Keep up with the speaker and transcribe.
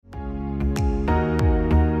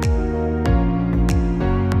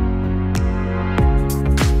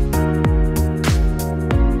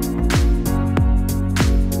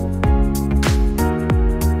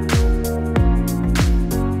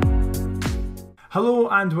Hello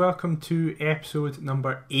and welcome to episode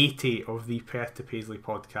number 80 of the Perth to Paisley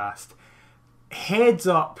podcast. Heads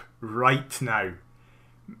up right now.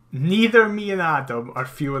 Neither me and Adam are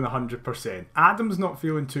feeling 100%. Adam's not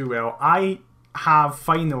feeling too well. I have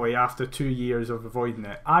finally, after 2 years of avoiding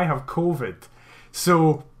it, I have COVID.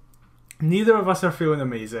 So, neither of us are feeling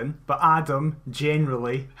amazing. But Adam,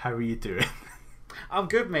 generally, how are you doing? I'm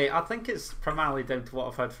good, mate. I think it's primarily down to what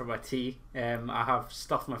I've had for my tea. I have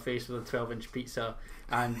stuffed my face with a 12-inch pizza,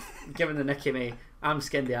 and given the nicky me, I'm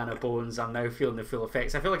skinned down to bones. I'm now feeling the full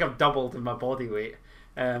effects. I feel like I've doubled in my body weight,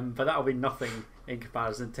 but that'll be nothing in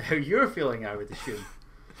comparison to how you're feeling, I would assume.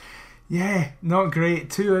 Yeah, not great.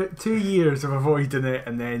 Two years of avoiding it,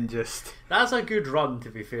 and then just... That's a good run, to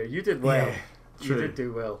be fair. You did well. Yeah. True. You did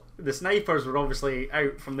do well. The snipers were obviously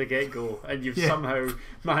out from the get-go, and you've somehow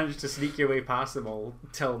managed to sneak your way past them all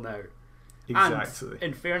till now. Exactly. And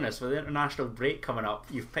in fairness, with the international break coming up,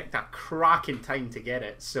 you've picked a cracking time to get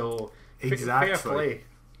it, so fair play.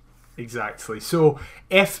 Exactly. So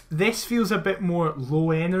if this feels a bit more low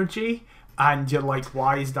energy, and you're like,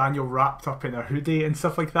 why is Daniel wrapped up in a hoodie and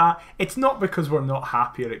stuff like that, it's not because we're not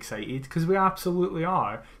happy or excited, because we absolutely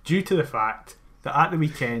are, due to the fact that at the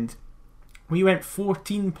weekend we went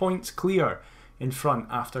 14 points clear in front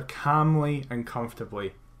after calmly and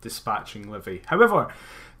comfortably dispatching Livy. However,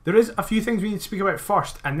 there is a few things we need to speak about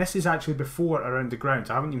first, and this is actually before Around the Grounds.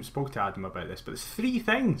 I haven't even spoke to Adam about this, but there's 3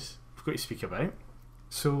 things we've got to speak about.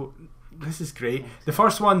 So this is great. The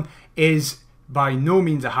first one is by no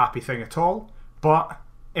means a happy thing at all, but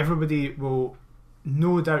everybody will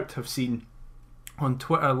no doubt have seen on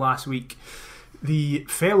Twitter last week the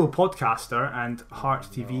fellow podcaster and Hearts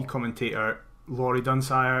TV commentator Laurie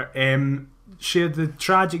Dunsire shared the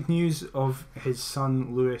tragic news of his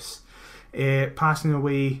son Lewis passing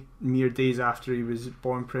away mere days after he was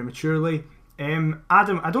born prematurely.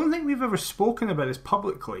 Adam, I don't think we've ever spoken about this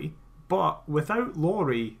publicly, but without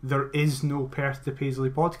Laurie there is no Perth to Paisley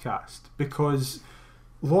podcast, because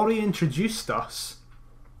Laurie introduced us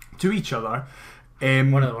to each other.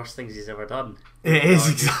 One of the worst things he's ever done. It is,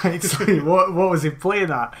 exactly. What was he playing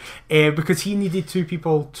at? Because he needed 2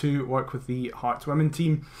 people to work with the Hearts women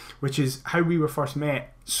team, which is how we were first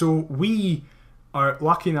met. So we are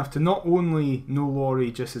lucky enough to not only know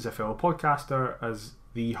Laurie just as a fellow podcaster, as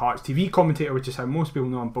the Hearts TV commentator, which is how most people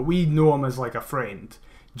know him, but we know him as like a friend,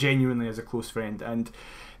 genuinely as a close friend. And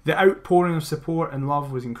the outpouring of support and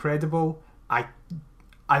love was incredible. I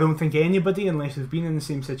don't think anybody, unless they've been in the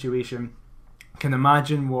same situation, can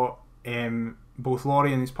imagine what both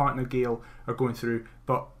Laurie and his partner Gail are going through,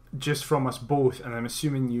 but just from us both, and I'm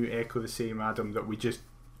assuming you echo the same, Adam, that we just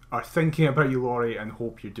are thinking about you, Laurie, and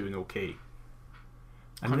hope you're doing okay.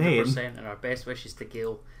 And 100%, then, and our best wishes to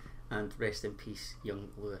Gail, and rest in peace, young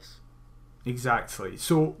Lewis. Exactly.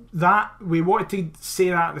 So that we wanted to say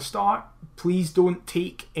that at the start. Please don't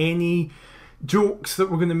take any jokes that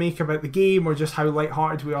we're going to make about the game or just how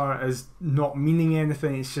lighthearted we are as not meaning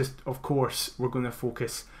anything. It's just, of course, we're going to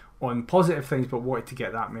focus on positive things, but wanted to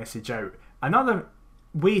get that message out. Another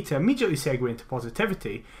way to immediately segue into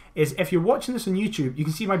positivity is, if you're watching this on YouTube, you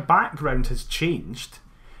can see my background has changed,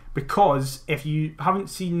 because if you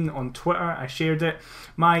haven't seen on Twitter, I shared it.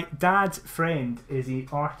 My dad's friend is an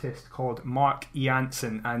artist called Mark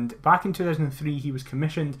Janssen, and back in 2003 he was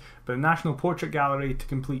commissioned by the National Portrait Gallery to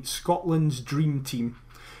complete Scotland's dream team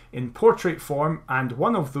in portrait form, and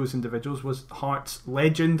one of those individuals was Hearts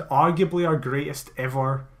legend, arguably our greatest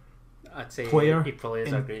ever player. He probably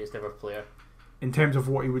is our greatest ever player in terms of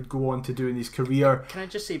what he would go on to do in his career. Can I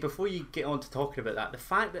just say, before you get on to talking about that, the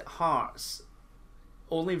fact that Hearts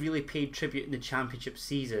only really paid tribute in the championship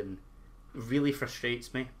season really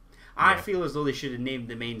frustrates me. I feel as though they should have named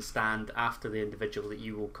the main stand after the individual that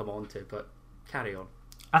you will come on to, but carry on.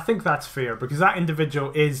 I think that's fair, because that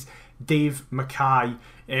individual is Dave Mackay,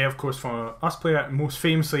 of course, from us player, most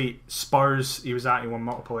famously Spurs. He won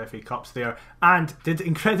multiple FA Cups there and did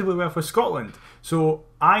incredibly well for Scotland. So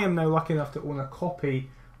I am now lucky enough to own a copy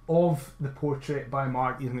of the portrait by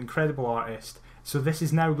Mark. He's an incredible artist. So this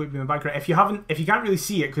is now going to be in the background. If you can't really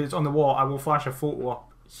see it because it's on the wall, I will flash a photo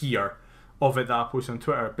up here of it that I post on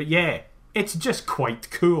Twitter. But yeah, it's just quite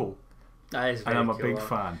cool. That is very cool. And I'm a cool. big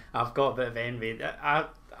fan. I've got a bit of envy.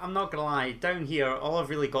 I'm not going to lie, down here, all I've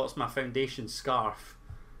really got is my foundation scarf.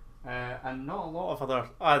 And not a lot of other...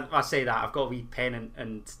 I say that, I've got a wee pen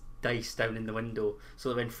and dice down in the window, so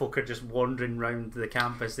that when folk are just wandering round the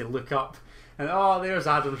campus, they look up and, oh, there's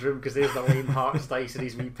Adam's room, because there's the lame Hearts dice and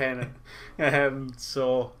his wee pennant.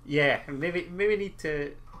 So yeah, maybe need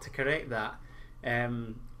to correct that.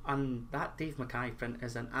 And that Dave Mackay print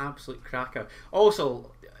is an absolute cracker.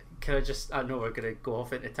 Also, can I just, I know we're going to go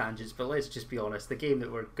off into tangents, but let's just be honest, the game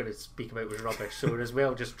that we're going to speak about was rubbish, so we're as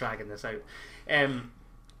well just dragging this out.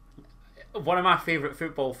 One of my favourite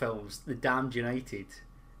football films, The Damned United.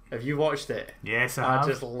 Have you watched it? Yes, I have.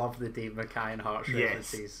 just love the Dave Mackay and Hearts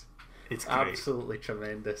references. It's great. Absolutely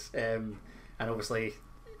tremendous. And obviously,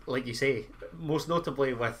 like you say, most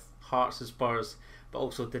notably with Hearts and Spurs, but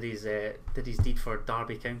also did his deed for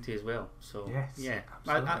Derby County as well. So yes, yeah,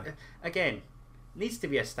 again, needs to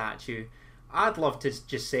be a statue. I'd love to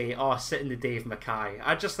just say, "Oh, sit in the Dave Mackay."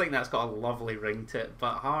 I just think that's got a lovely ring to it.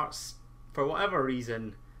 But Hearts, for whatever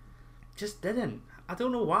reason, just didn't. I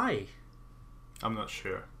don't know why. I'm not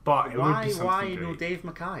sure, but it would be something why great. no Dave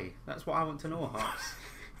Mackay? That's what I want to know, Hearts.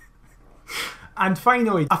 And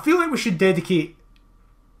finally, I feel like we should dedicate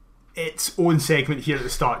its own segment here at the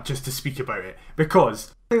start just to speak about it,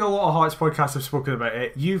 because I think a lot of Hearts podcasts have spoken about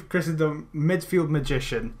it. You've christened him midfield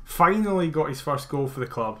magician, finally got his first goal for the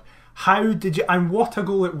club. How did you, and what a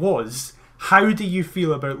goal it was, how do you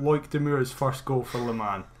feel about Loic Damour's first goal for Le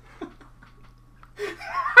Mans?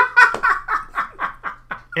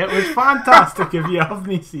 It was fantastic if you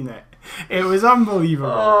haven't seen it. It was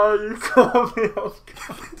unbelievable. Oh, you caught me off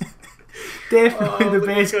guard. Definitely the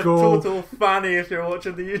best goal. Total fanny if you're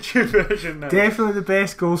watching the YouTube version now. Definitely the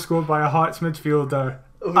best goal scored by a Hearts midfielder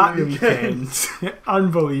at the weekend.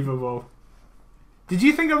 Unbelievable. Did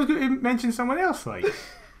you think I was going to mention someone else, like?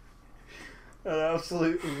 An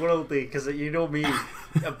absolute worldie, because you know me,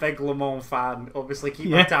 a big Le Mans fan. Obviously, keep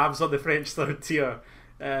my tabs on the French third tier.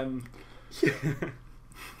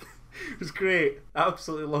 It was great.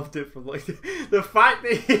 Absolutely loved it. From like the fact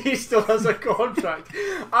that he still has a contract.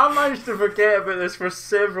 I managed to forget about this for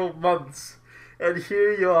several months, and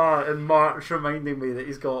here you are in March reminding me that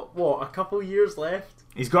he's got a couple years left.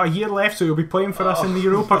 He's got a year left, so he'll be playing for us in the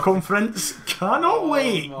Europa Conference. Cannot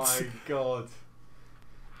wait. Oh my god!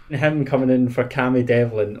 Him coming in for Cammy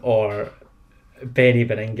Devlin or Benny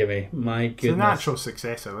Beningame. My goodness, it's a natural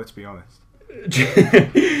successor. Let's be honest.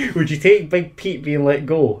 Would you take Big Pete being let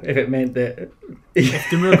go if it meant that if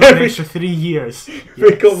Damour got an extra 3 years?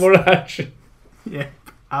 We got more action. Yeah,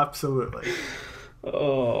 absolutely.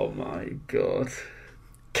 Oh my god.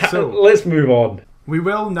 So, let's move on. We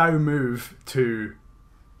will now move to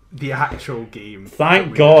the actual game.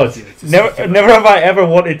 Thank God. Never have I ever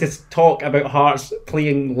wanted to talk about Hearts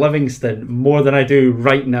playing Livingston more than I do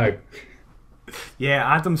right now. Yeah,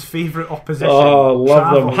 Adam's favourite opposition. Oh,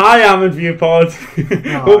 love them. Hi, Ammon Viewpod.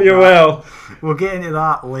 Hope you're well. We'll get into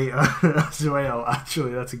that later as well.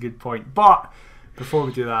 Actually, that's a good point. But before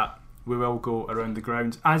we do that, we will go around the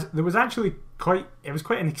grounds. As there was actually quite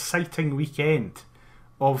an exciting weekend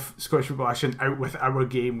of Scottish football action out with our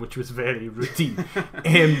game, which was very routine.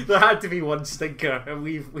 There had to be one stinker, and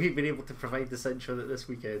we've been able to provide the cinch with it this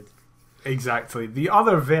weekend. Exactly. The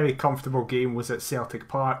other very comfortable game was at Celtic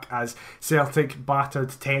Park as Celtic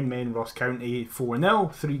battered 10 men Ross County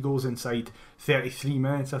 4-0, 3 goals inside 33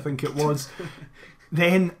 minutes I think it was.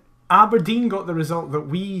 Then Aberdeen got the result that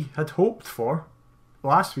we had hoped for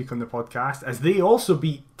last week on the podcast, as they also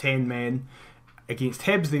beat 10 men against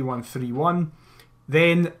Hibs. They won 3-1.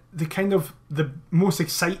 Then the most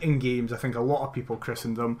exciting games, I think a lot of people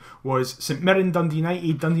christened them, was St Mirren Dundee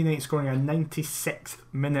United scoring a 96th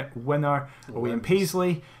minute winner away in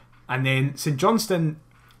Paisley, and then St Johnstone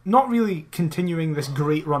not really continuing this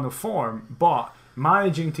great run of form, but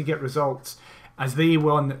managing to get results as they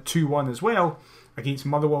won 2-1 as well against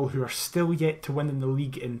Motherwell, who are still yet to win in the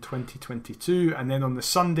league in 2022. And then on the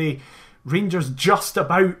Sunday, Rangers just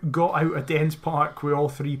about got out of Dens Park with all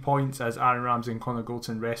 3 points as Aaron Ramsey and Connor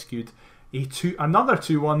Goldson rescued another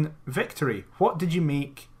 2-1 victory. What did you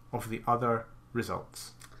make of the other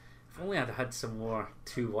results? If only I'd had some more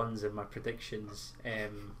 2-1s in my predictions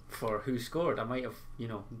for who scored, I might have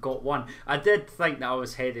got one. I did think that I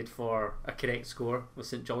was headed for a correct score with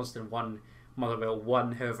St Johnstone 1, Motherwell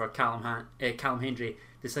 1. However, Callum Hendry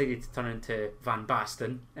decided to turn into Van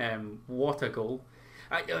Basten. What a goal.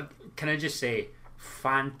 Can I just say,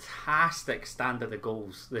 fantastic standard of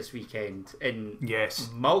goals this weekend in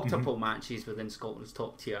multiple matches within Scotland's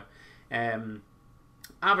top tier.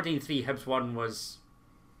 Aberdeen 3, Hibs 1 was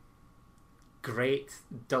great.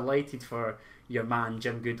 Delighted for your man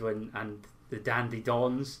Jim Goodwin and the Dandy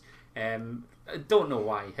Dons. I don't know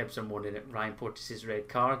why Hibs are mourning at Ryan Porteous' red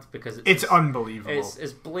card, because it's unbelievable.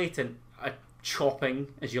 It's blatant.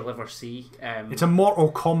 Chopping as you'll ever see. It's a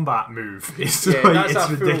Mortal Kombat move. It's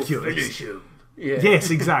ridiculous.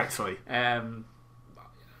 Yes, exactly. I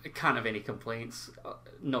can't have any complaints.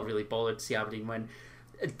 Not really bothered to see Aberdeen win.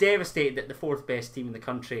 devastated that the fourth best team in the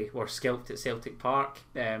country were scalped at Celtic Park.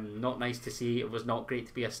 Not nice to see. It was not great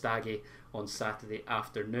to be a Staggy on Saturday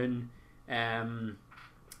afternoon.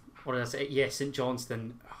 What did I say? Yeah, St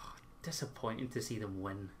Johnstone. Oh, disappointing to see them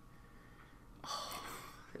win. Oh,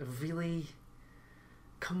 really?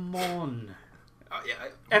 Come on.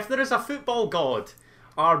 If there is a football god,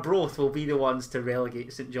 Arbroath will be the ones to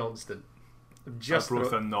relegate St Johnstone.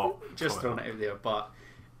 Arbroath are not. Just throwing it out there, but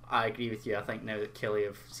I agree with you. I think now that Kelly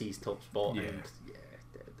have seized top spot,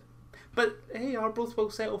 but hey, Arbroath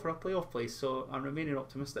will settle for a playoff place, so I'm remaining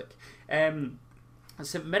optimistic.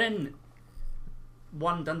 St Mirren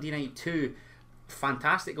 1, Dundee United 2.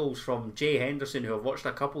 Fantastic goals from Jay Henderson, who I've watched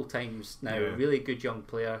a couple times now. Yeah. Really good young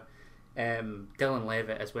player. Dylan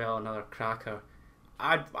Levitt as well, another cracker.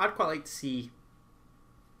 I'd quite like to see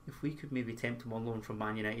if we could maybe tempt him on loan from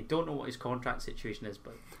Man United. Don't know what his contract situation is,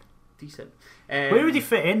 but decent. Where would he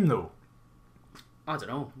fit in though? I don't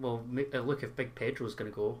know. Well, look, if Big Pedro's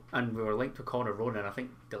going to go, and we were linked with Connor Ronan, I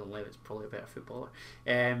think Dylan Levitt's probably a better footballer.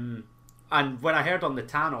 And when I heard on the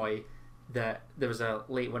tannoy that there was a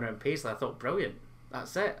late winner in Paisley, I thought, brilliant,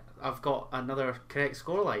 that's it, I've got another correct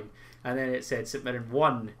scoreline. And then it said St Mirren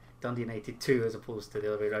 1, Dundee United 2, as opposed to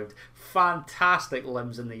the other way around. Fantastic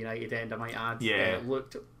limbs in the United end, I might add. Yeah. It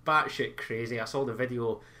looked batshit crazy. I saw the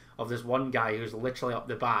video of this one guy who's literally up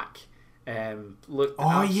the back. Looked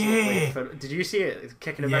did you see it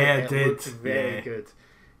kicking about? Yeah, it did. Looked very good.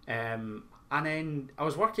 And then I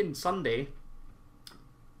was working Sunday,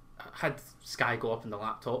 had Sky go up on the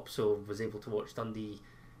laptop, so was able to watch Dundee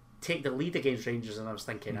take the lead against Rangers, and I was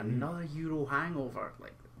thinking, another Euro hangover.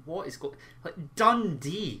 Like, what is going? Like,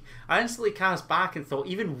 Dundee. I instantly cast back and thought,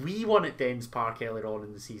 even we won at Dens Park earlier on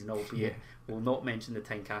in the season, albeit we'll not mention the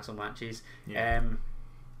Tynecastle matches.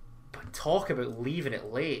 But talk about leaving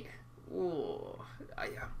it late. Oh, I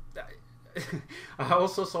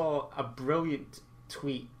also saw a brilliant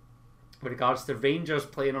tweet with regards to Rangers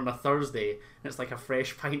playing on a Thursday, and it's like a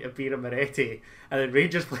fresh pint of beer and Moretti, and then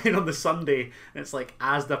Rangers playing on the Sunday, and it's like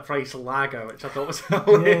Asda Price Lager, which I thought was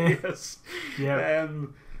hilarious.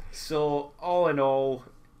 So all in all,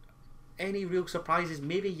 any real surprises?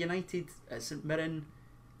 Maybe United at St Mirren,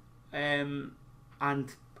 and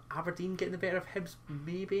Aberdeen getting the better of Hibs,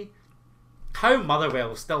 maybe. How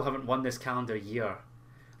Motherwell still haven't won this calendar year.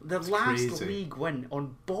 It's last crazy. league win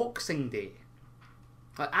on Boxing Day.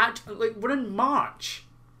 Like we're in March.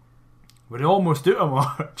 We're almost out of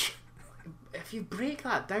March. If you break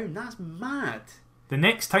that down, that's mad. The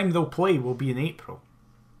next time they'll play will be in April.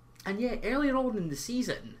 And yeah, earlier on in the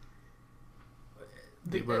season,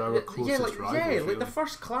 They were our closest rival. Yeah, like the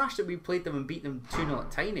first clash that we played them and beat them 2-0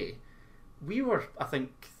 at Tiny, we were, I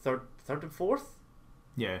think, third and fourth.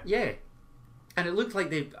 Yeah. Yeah. And it looked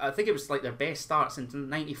like I think it was like their best start since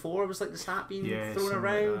 '94 was like the stat being thrown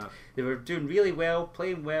around. Like they were doing really well,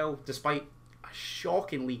 playing well, despite a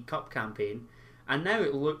shocking League Cup campaign. And now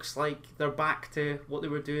it looks like they're back to what they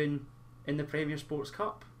were doing in the Premier Sports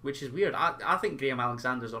Cup, which is weird. I think Graham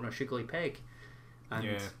Alexander's on a sugary peg. And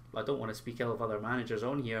I don't want to speak ill of other managers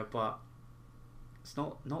on here, but it's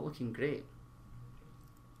not looking great.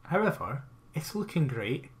 However, it's looking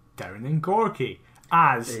great down in Gorky.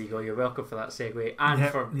 There you go, you're welcome for that segue, and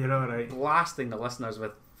for you're all right. blasting the listeners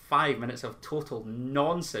with 5 minutes of total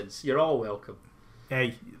nonsense. You're all welcome.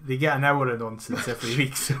 Hey, they get an hour of nonsense every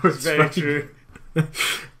week, so it's very fine. true.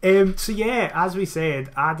 So yeah, as we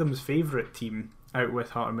said, Adam's favourite team out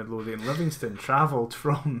with Heart of Midlothian, Livingston, travelled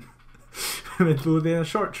from Midlothian, a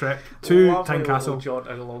short trip to Tynecastle. Jaunt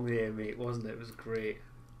along the M8, wasn't it? It was great.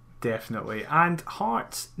 Definitely. And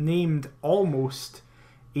Hearts named almost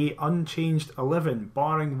a unchanged 11,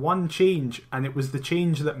 barring one change, and it was the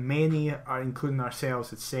change that many, including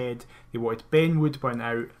ourselves, had said they wanted Ben Woodburn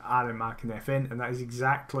out, Aaron McInnes in, and that is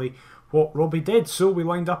exactly what Robbie did. So we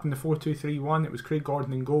lined up in the 4-2-3-1. It was Craig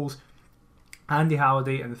Gordon in goals, Andy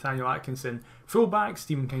Halliday and Nathaniel Atkinson fullbacks,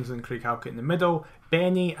 Stephen Kingsley and Craig Halkett in the middle,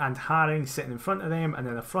 Benny and Haring sitting in front of them, and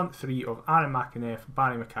then a front three of Aaron McInnes,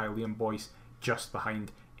 Barry Mackay, Liam Boyce just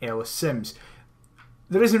behind Ellis Sims.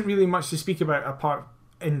 There isn't really much to speak about apart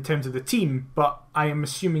in terms of the team, but I am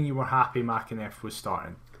assuming you were happy McInnes was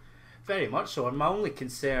starting. Very much so, and my only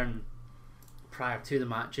concern prior to the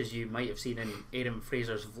match, as you might have seen in Aaron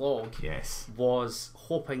Fraser's vlog, was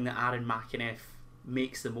hoping that Aaron McInnes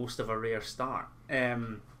makes the most of a rare start.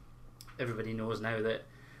 Everybody knows now that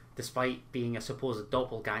despite being a supposed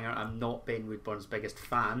doppelganger, I'm not Ben Woodburn's biggest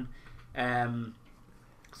fan.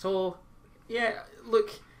 So yeah,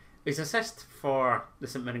 look, his assist for the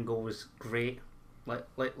St Mirren goal was great,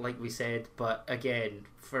 like we said, but again,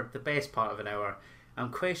 for the best part of an hour, I'm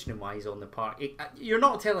questioning why he's on the park. You're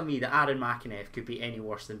not telling me that Aaron McEneff could be any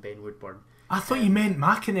worse than Ben Woodburn. I thought you meant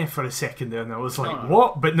McEneff for a second there, and I was like, no.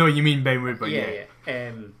 what? But no, you mean Ben Woodburn,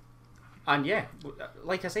 yeah. And yeah,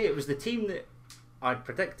 like I say, it was the team that I'd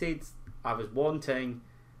predicted, I was wanting,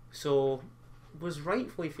 so was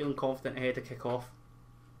rightfully feeling confident ahead of kick-off,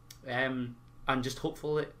 and just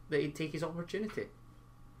hopeful that he'd take his opportunity.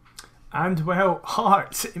 And well,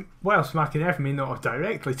 Hearts, whilst McEneff may not have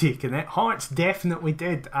directly taken it, Hearts definitely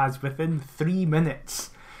did, as within 3 minutes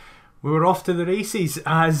we were off to the races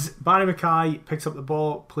as Barry Mackay picks up the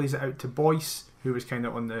ball, plays it out to Boyce, who was kind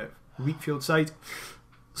of on the Wheatfield side,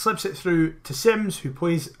 slips it through to Sims, who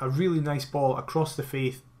plays a really nice ball across the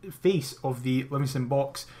face of the Livingston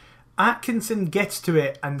box. Atkinson gets to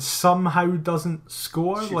it and somehow doesn't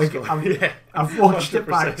score. I've watched 100%. It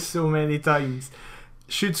back so many times.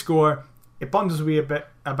 Should score. It bundles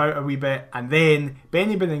about a wee bit, and then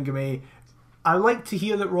Benny Beningame. I like to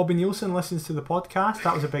hear that Robbie Nielsen listens to the podcast.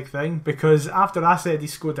 That was a big thing, because after I said he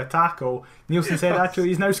scored a tackle, Nielsen said actually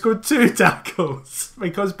he's now scored 2 tackles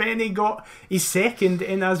because Benny got his second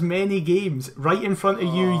in as many games right in front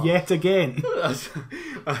of you yet again.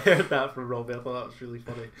 I heard that from Robbie. I thought that was really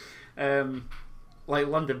funny. Like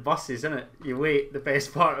London buses, isn't it? You wait the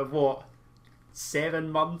best part of what,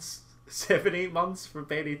 7 months? 7-8 months for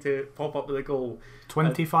Benny to pop up with a goal.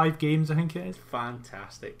 25 games, I think it is.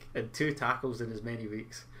 Fantastic. And 2 tackles in as many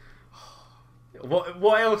weeks.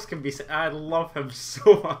 What else can be said? I love him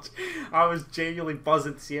so much. I was genuinely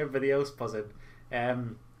buzzing to see everybody else buzzing.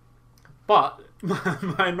 But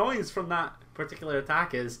my annoyance from that particular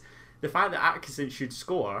attack is the fact that Atkinson should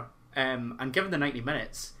score, and given the 90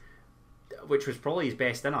 minutes, which was probably his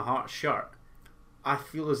best in a Hearts shirt, I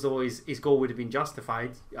feel as though his goal would have been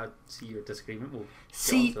justified. I see your disagreement. We'll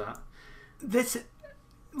get on to that.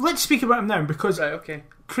 Let's speak about him now, because right, okay.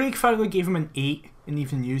 Craig Fowler gave him an 8 in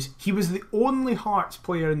Evening News. He was the only Hearts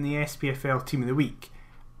player in the SPFL Team of the Week.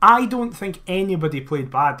 I don't think anybody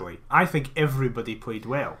played badly. I think everybody played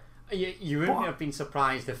well. You wouldn't have been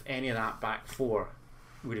surprised if any of that back four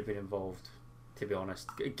would have been involved, to be honest,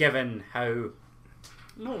 given how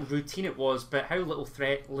not routine it was, but how little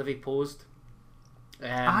threat Livy posed.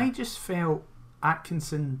 I just felt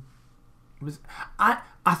Atkinson was. I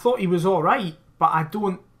thought he was all right, but I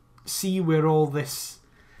don't see where all this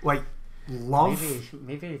love.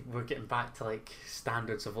 Maybe we're getting back to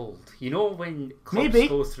standards of old. You know when clubs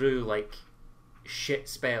go through shit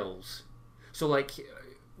spells. So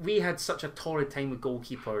we had such a torrid time with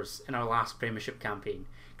goalkeepers in our last Premiership campaign.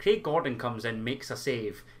 Craig Gordon comes in, makes a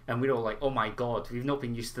save, and we're all like, "Oh my god, we've not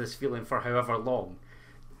been used to this feeling for however long."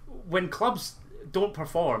 When clubs don't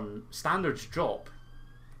perform, standards drop,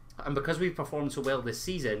 and because we've performed so well this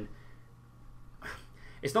season,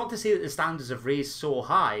 it's not to say that the standards have raised so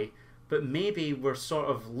high, but maybe we're sort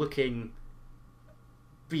of looking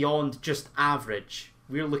beyond just average.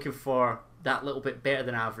 We're looking for that little bit better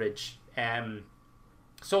than average.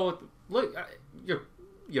 So look,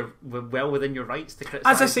 you're well within your rights to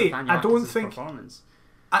criticise. As I say, Nathaniel I don't Atkinson's think performance.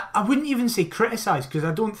 I wouldn't even say criticise, because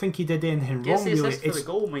I don't think he did anything wrong. Yes, really, for the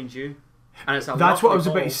goal, mind you. And it's that's what I was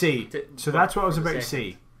about to say. That's what I was about to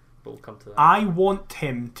say. But we'll come to that. I want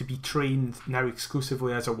him to be trained now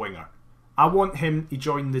exclusively as a winger. I want him to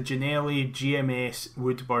join the Ginnelly, GMS,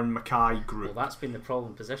 Woodburn, Mackay group. Well, that's been the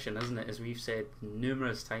problem position, isn't it? As we've said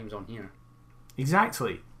numerous times on here.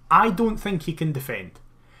 Exactly. I don't think he can defend,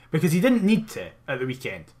 because he didn't need to at the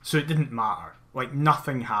weekend, so it didn't matter.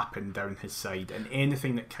 Nothing happened down his side, and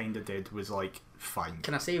anything that kind of did was fine.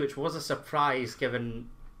 Can I say, which was a surprise, given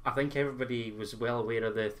I think everybody was well aware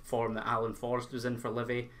of the form that Alan Forrest was in for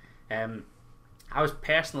Livy. I was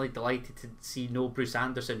personally delighted to see no Bruce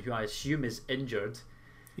Anderson, who I assume is injured.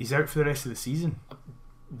 He's out for the rest of the season.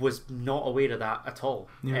 Was not aware of that at all.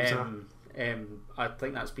 Yeah, I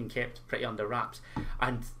think that's been kept pretty under wraps.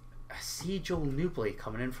 And I see Joel Newbley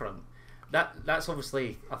coming in for him. That's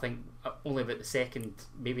obviously, I think, only about the second,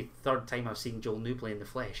 maybe third time I've seen Joel Newbley in the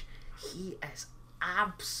flesh. He is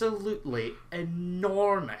absolutely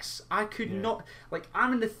enormous. I could not...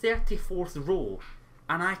 I'm in the 34th row,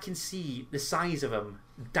 and I can see the size of him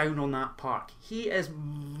down on that park. He is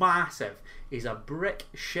massive. He's a brick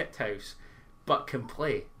shithouse, but can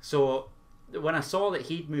play. So when I saw that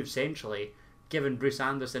he'd moved centrally, given Bruce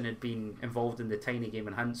Anderson had been involved in the tiny game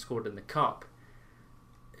and hadn't scored in the Cup,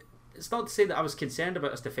 it's not to say that I was concerned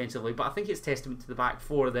about us defensively, but I think it's testament to the back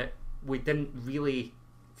four that we didn't really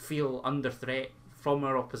feel under threat from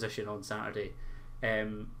our opposition on Saturday.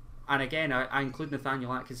 And again, I include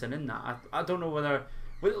Nathaniel Atkinson in that. I don't know whether...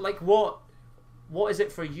 what is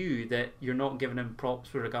it for you that you're not giving him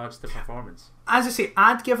props with regards to performance? As I say,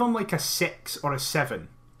 I'd give him like a 6 or a 7,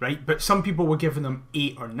 right? But some people were giving him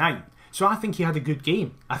 8 or 9. So I think he had a good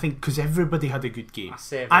game. I think because everybody had a good game. A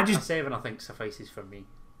 7, a 7 I think suffices for me.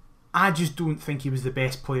 I just don't think he was the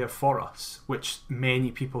best player for us, which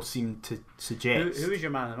many people seem to suggest. Who was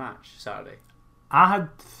your man of the match Saturday? I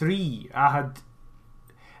had 3. I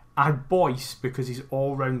had Boyce because his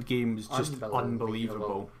all-round game was just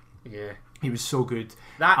unbelievable. Yeah. He was so good.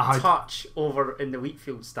 That touch over in the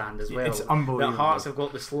Wheatfield stand as well. It's unbelievable. That Hearts have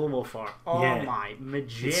got the slow-mo for. Oh yeah. My,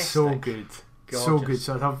 majestic. It's so good. Gorgeous. So good.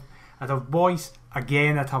 So I'd have Boyce.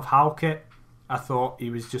 Again, I'd have Halkett. I thought he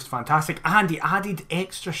was just fantastic. And he added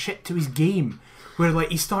extra shit to his game. Where like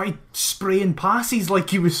he started spraying passes like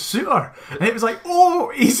he was Suter. And it was like,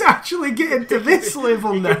 oh, he's actually getting to this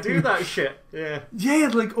level now. He can do that shit. Yeah. Yeah,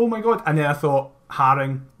 like, oh my god. And then I thought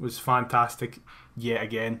Haring was fantastic yet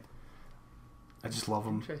again. I just love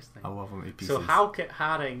him. Interesting. I love him to pieces. So Halkett,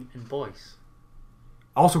 Haring and Boyce.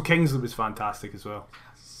 Also Kingsley was fantastic as well.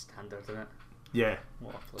 Standard, isn't it? Yeah.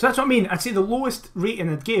 So that's what I mean. I'd say the lowest rating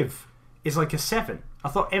I'd give is like a 7. I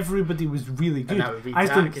thought everybody was really good. I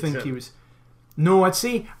just don't think he was... No, I'd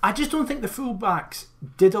say... I just don't think the fullbacks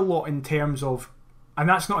did a lot in terms of... And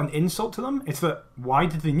that's not an insult to them. It's that, why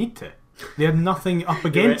did they need to? They had nothing up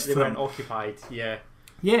against them. They weren't occupied, yeah.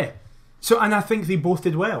 Yeah. So, and I think they both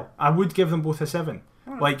did well. I would give them both a 7.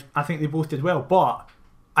 Like, I think they both did well, but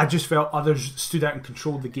I just felt others stood out and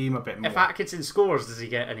controlled the game a bit more. If Atkinson scores, does he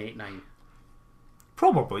get an 8-9?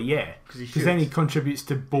 Probably, yeah. Because then he contributes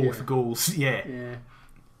to both goals, yeah.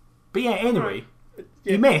 But yeah, anyway,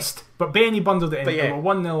 he missed, but Benny bundled it in. They were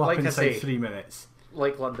 1-0 up inside 3 minutes.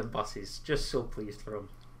 Like London buses, just so pleased for him.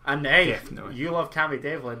 And hey, definitely. You love Cammy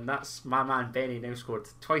Devlin. That's my man Benny now scored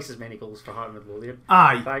twice as many goals for Heart and Midlothian.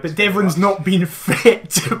 Aye, but Devlin's not been fit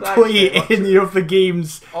to play any of the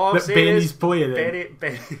games that Benny's playing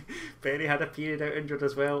in. Benny had a period out injured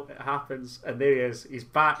as well. It happens, and there he is. He's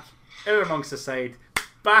back out amongst the side,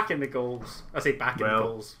 back in the goals. I say back in the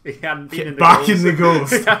goals. He hadn't been in the back goals. In the goals.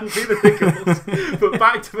 He hadn't been in the goals, but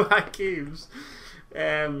back to back games.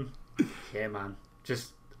 Yeah, man,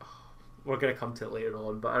 just. We're going to come to it later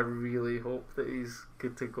on, but I really hope that he's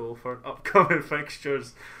good to go for upcoming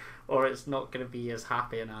fixtures, or it's not going to be as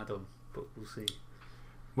happy an Adam, but we'll see.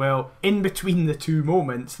 Well, in between the two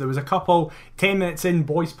moments, there was a couple. 10 minutes in,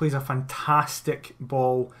 Boyce plays a fantastic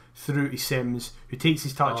ball through to Sims, who takes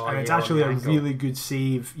his touch, and it's actually a really good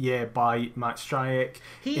save, by Max Stryek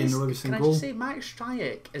in the Livingston goal. Can I just say, Max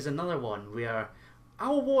Stryek is another one where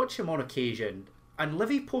I'll watch him on occasion. And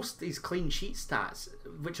Livy posts these clean sheet stats,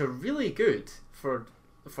 which are really good for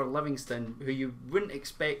Livingston, who you wouldn't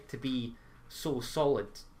expect to be so solid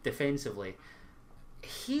defensively.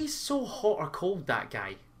 He's so hot or cold, that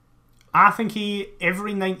guy. I think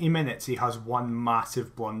every 90 minutes he has one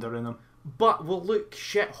massive blunder in him. But will look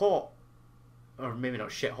shit hot, or maybe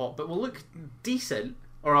not shit hot, but will look decent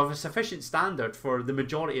or of a sufficient standard for the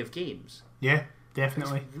majority of games. Yeah,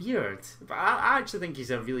 definitely. It's weird. But I actually think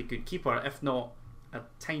he's a really good keeper, if not a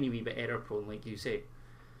tiny wee bit error prone, like you say.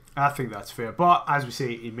 I think that's fair. But as we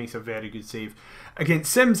say, he makes a very good save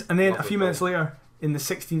against Sims. And then a few minutes later, in the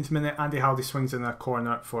 16th minute, Andy Halliday swings in a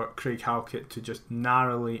corner for Craig Halkett to just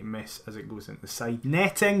narrowly miss as it goes into the side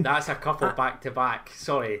netting. That's a couple back to back.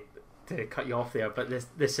 Sorry to cut you off there, but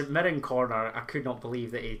the St Mirren corner, I could not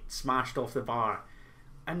believe that he smashed off the bar.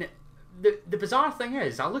 And the bizarre thing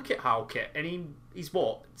is, I look at Halkett and he's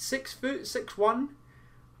what, 6 foot, 6'1",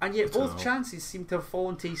 and yet both chances seem to have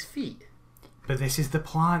fallen to his feet. But this is the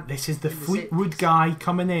plan. This is the Fleetwood guy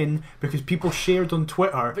coming in, because people shared on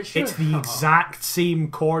Twitter, it's the exact same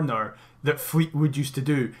corner that Fleetwood used to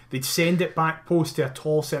do. They'd send it back post to a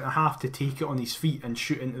tall centre-half to take it on his feet and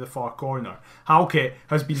shoot into the far corner. Halkett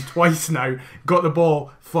has been twice now, got the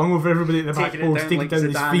ball, flung over everybody at the back post, taken it down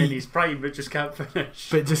his feet. In his prime, but just can't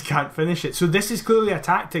finish. it. So this is clearly a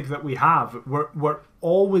tactic that we have. We're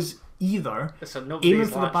always either aiming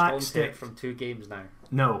for the back stick from 2 games now.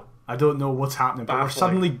 No, I don't know what's happening, but we're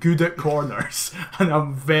suddenly good at corners, and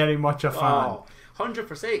I'm very much a fan. 100%,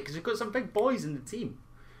 because we've got some big boys in the team.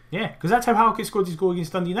 Yeah, because that's how Halkett scored his goal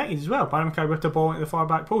against Dundee United as well. Baramakai whipped a ball into the far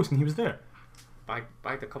back post, and he was there.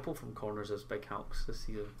 Bagged a couple from corners as big Halks this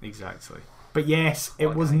season. Exactly. But yes,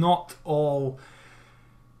 it was not all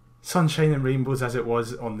sunshine and rainbows as it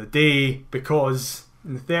was on the day, because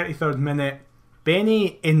in the 33rd minute,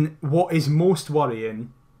 Benny, in what is most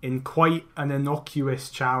worrying, in quite an innocuous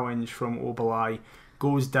challenge from Obalai,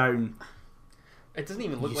 goes down. It doesn't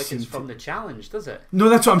even look like it's from the challenge, does it? No,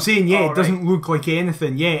 that's what I'm saying. Yeah, it doesn't look like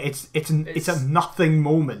anything. Yeah, it's a nothing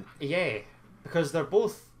moment. Yeah, because they're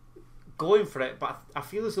both going for it, but I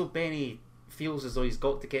feel as though Benny feels as though he's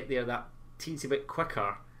got to get there that teensy bit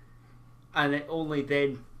quicker, and it only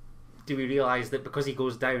then do we realise that because he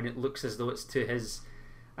goes down, it looks as though it's to his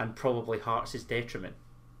and probably Hearts' detriment.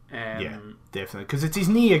 Yeah, definitely, because it's his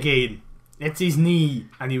knee again. It's his knee,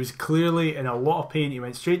 and he was clearly in a lot of pain. He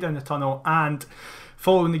went straight down the tunnel, and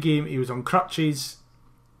following the game, he was on crutches.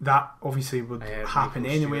 That obviously would happen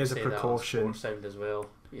anyway as a precaution. Sound as well.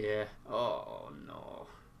 Yeah. Oh no.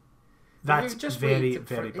 That's just very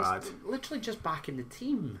bad. Literally just back in the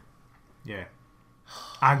team. Yeah.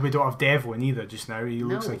 And we don't have Devlin either just now. He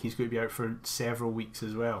looks like he's going to be out for several weeks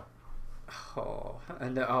as well.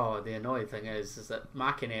 The annoying thing is that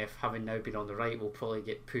McInnes, having now been on the right, will probably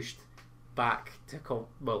get pushed back to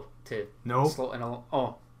slot in a.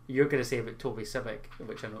 Oh, you're going to say about Toby Sibic,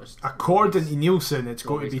 which I noticed. According to Nielsen, it's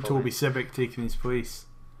going to be Toby Sibic taking his place.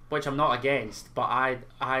 Which I'm not against, but I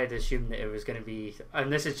had assumed that it was going to be,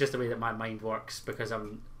 and this is just the way that my mind works, because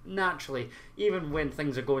I'm naturally, even when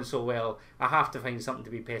things are going so well, I have to find something to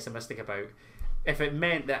be pessimistic about. If it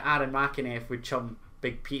meant that Aaron McInnes would chum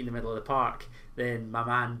Big Pete in the middle of the park, then my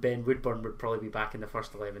man Ben Woodburn would probably be back in the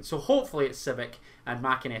first 11. So hopefully it's Sibic and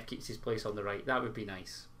McInnes keeps his place on the right. That would be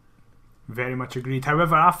nice. Very much agreed.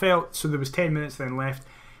 However, I felt, so there was 10 minutes then left,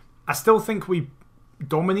 I still think we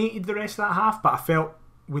dominated the rest of that half, but I felt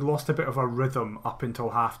we lost a bit of a rhythm up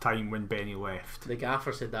until half time when Benny left. The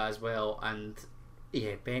gaffer said that as well, and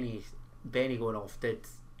yeah, Benny going off did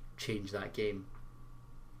change that game.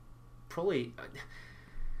 Probably,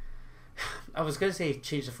 I was going to say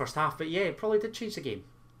change the first half, but yeah, it probably did change the game,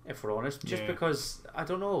 if we're honest. Just because, I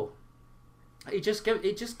don't know, it just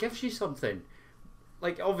gives you something.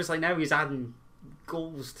 Like, obviously now he's adding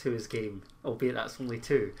goals to his game, albeit that's only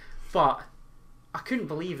 2. But I couldn't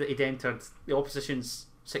believe that he'd entered the opposition's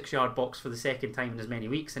 6-yard box for the second time in as many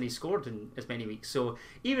weeks, and he scored in as many weeks. So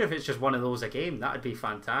even if it's just one of those a game, that would be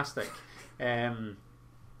fantastic. But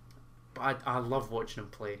I love watching him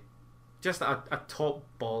play. Just a top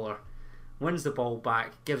baller. Wins the ball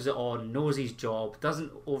back, gives it on, knows his job,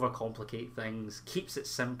 doesn't overcomplicate things, keeps it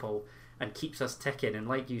simple, and keeps us ticking. And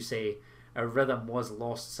like you say, our rhythm was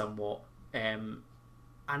lost somewhat, and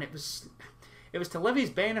it was to Livy's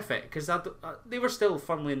benefit, because they were still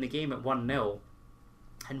firmly in the game at 1-0,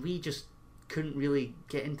 and we just couldn't really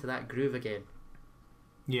get into that groove again.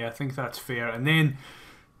 Yeah, I think that's fair. And then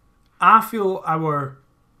I feel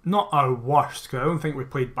not our worst, because I don't think we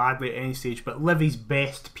played badly at any stage, but Livy's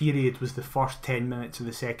best period was the first 10 minutes of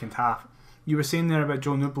the second half. You were saying there about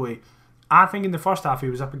Joe Nubley. I think in the first half he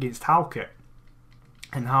was up against Halkett,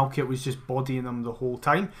 and Halkett was just bodying him the whole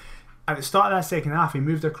time. At the start of that second half, he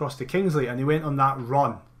moved across to Kingsley, and he went on that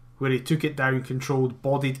run where he took it down, controlled,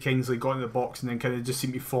 bodied Kingsley, got in the box, and then kind of just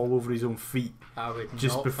seemed to fall over his own feet. I would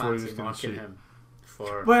just not before fancy he was going to marking shoot him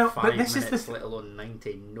for 5 minutes, let alone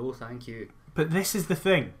 90. No, thank you. But this is the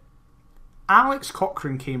thing. Alex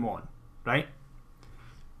Cochrane came on, right?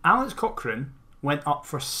 Alex Cochrane went up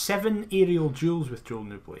for 7 aerial duels with Joel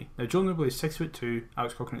Nubley. Now, Joel Nubley is 6'2",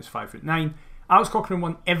 Alex Cochrane is 5'9". Alex Cochrane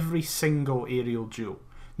won every single aerial duel.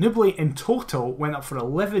 Nubley in total went up for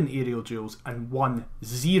 11 aerial duels and won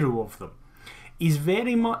 0 of them. He's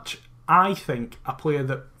very much, I think, a player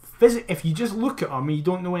that if you just look at him and you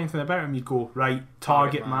don't know anything about him, you go, right,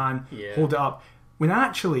 target man, hold it up. When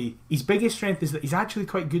actually, his biggest strength is that he's actually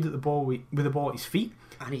quite good at the ball with the ball at his feet.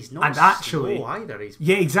 And he's not slow either. He's,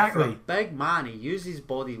 exactly. For a big man, he uses his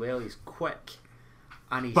body well, he's quick.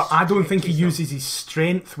 But I don't think he uses his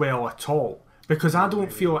strength well at all. Because I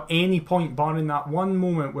don't feel at any point, barring that one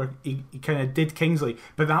moment where he kind of did Kingsley,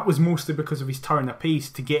 but that was mostly because of his turn of pace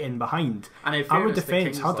to get in behind. And in fairness to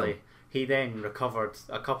Kingsley, he then recovered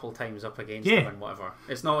a couple times up against him and whatever.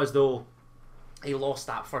 It's not as though he lost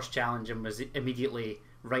that first challenge and was immediately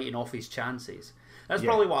writing off his chances. That's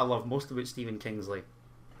probably what I love most about Stephen Kingsley.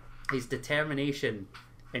 His determination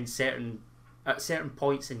at certain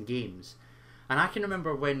points in games. And I can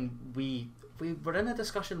remember when we were in a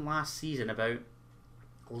discussion last season about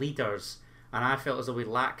leaders, and I felt as though we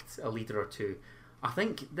lacked a leader or two. I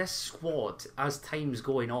think this squad, as time's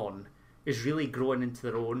going on, is really growing into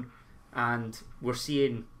their own, and we're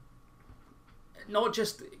seeing not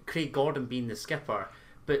just Craig Gordon being the skipper,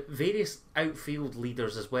 but various outfield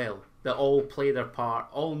leaders as well, that all play their part,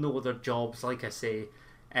 all know their jobs, like I say,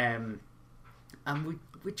 and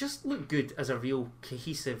we just look good as a real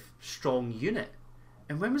cohesive, strong unit.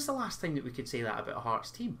 And when was the last time that we could say that about a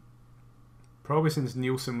Hearts team? Probably since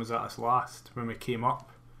Nielsen was at us last, when we came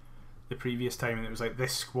up the previous time, and it was like,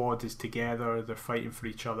 this squad is together, they're fighting for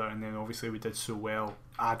each other, and then obviously we did so well,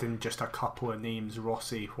 adding just a couple of names,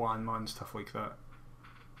 Rossi, Juanma and stuff like that.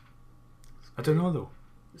 I don't know though.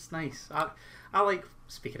 It's nice. I like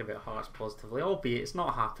speaking about Hearts positively, albeit it's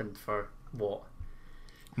not happened for what?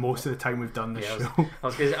 Most of the time we've done this Yeah, show.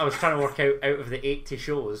 I was trying to work out of the 80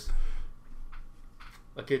 shows,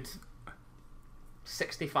 a good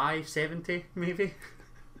 65, 70 maybe.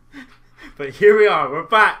 But here we are, we're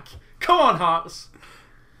back. Come on, Hearts.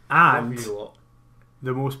 And Love you lot.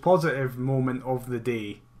 the most positive moment of the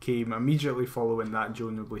day came immediately following that Joe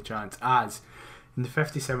Newbley chance, as in the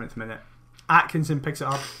 57th minute, Atkinson picks it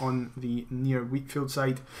up on the near Wheatfield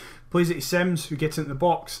side, plays it to Sims, who gets into the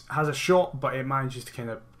box, has a shot, but it manages to kind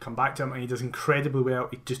of come back to him, and he does incredibly well.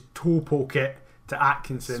 He just toe poke it to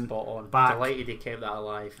Atkinson. Spot on. Back. Delighted he kept that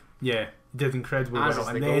alive. Yeah, he did incredibly As well. is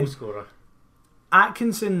the And goal then scorer.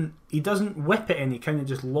 Atkinson, he doesn't whip it in, he kind of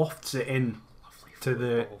just lofts it in Lovely to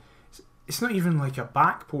the... football. It's not even like a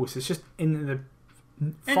back post, it's just into the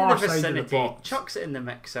In far the side of the vicinity, box. chucks it in the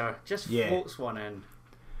mixer, just Yeah. floats one in.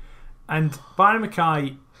 And Barry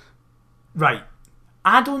Mackay, right,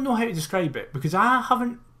 I don't know how to describe it, because I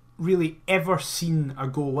haven't really ever seen a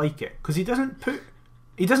goal like it, because he doesn't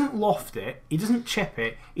loft it, he doesn't chip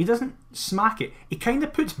it, he doesn't smack it, he kind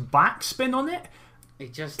of puts backspin on it. He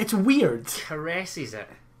just It's weird. caresses it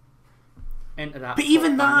into that. But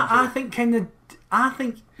even that, boundary. I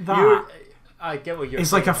think that I get what you're it's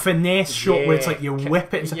saying. like a finesse shot where it's like you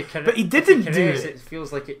whip it, but he didn't do it. It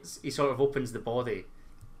feels like he sort of opens the body.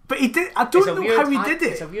 But he did. I don't know how he did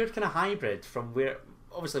It's it. a weird kind of hybrid from where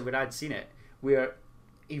I'd seen it, where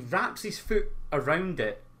he wraps his foot around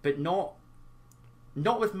it, but not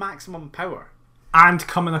with maximum power. And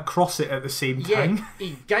coming across it at the same time. Yeah,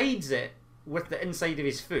 he guides it with the inside of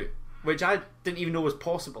his foot, which I didn't even know was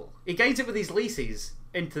possible. He guides it with his laces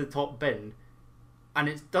into the top bin, and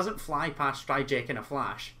it doesn't fly past Stryjek in a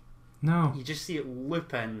flash. No. You just see it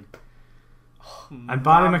loop in. Oh, And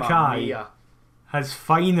Barry mamma Mackay mia. has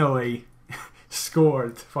finally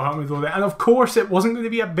scored for Hamilton. And of course it wasn't going to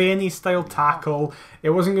be a Benny style tackle. It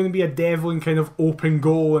wasn't going to be a Devlin kind of open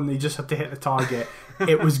goal and they just had to hit the target.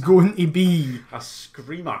 It was going to be A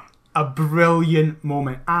screamer. a brilliant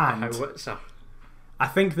moment. And Howitzer. I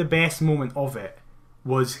think the best moment of it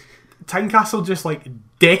was Tynecastle just like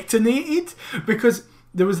detonated, because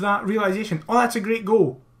there was that realisation, oh, that's a great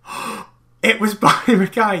goal. It was Barry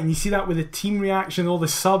Mackay, and you see that with the team reaction, all the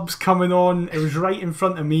subs coming on. It was right in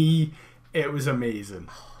front of me. It was amazing.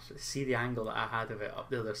 See the angle that I had of it up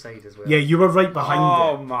the other side as well. Yeah, you were right behind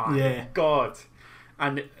it. Oh my god.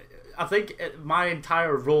 And I think my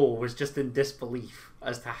entire role was just in disbelief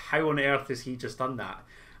as to how on earth has he just done that.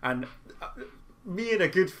 And me and a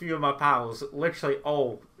good few of my pals literally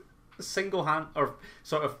all single hand or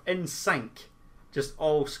sort of in sync just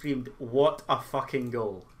all screamed, what a fucking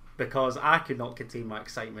goal, because I could not contain my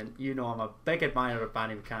excitement. You know, I'm a big admirer of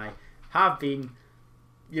Barry Mackay, have been.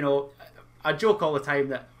 You know, I joke all the time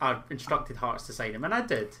that I instructed Hearts to sign him, and I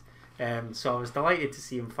did. So I was delighted to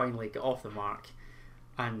see him finally get off the mark,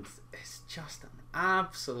 and it's just an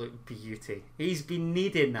absolute beauty. He's been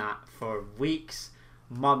needing that for weeks,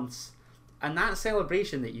 months, and that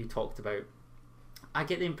celebration that you talked about, I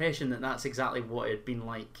get the impression that that's exactly what it had been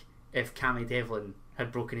like if Cammy Devlin had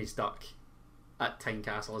broken his duck at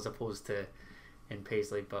Tynecastle as opposed to in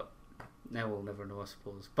Paisley, but now we'll never know, I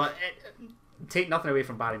suppose. But take nothing away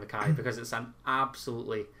from Barry Mackay, because it's an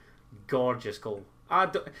absolutely gorgeous goal.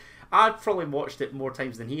 I've probably watched it more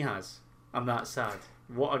times than he has. I'm that sad.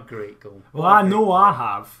 What a great goal. Well, I know I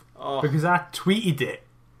have, Oh. because I tweeted it,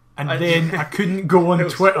 and then I couldn't go on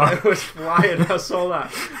Twitter. It was flying. I saw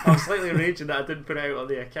that. I was slightly raging that I didn't put it out on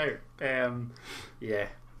the account. Yeah.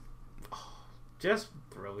 Oh, just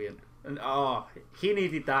brilliant. And he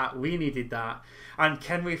needed that. We needed that. And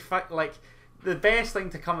can we like the best thing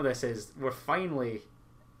to come of this is we're finally,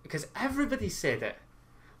 because everybody said it.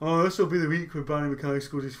 Oh, this will be the week when Barry Mackay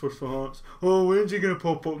scores his first for Hearts. Oh, when's he going to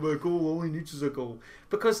pop up with a goal? All he needs is a goal.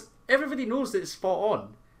 Because everybody knows that it's spot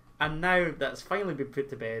on. And now that's finally been put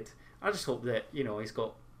to bed, I just hope that, you know, he's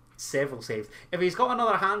got several saved. If he's got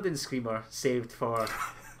another hand in screamer saved for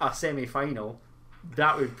a semi-final,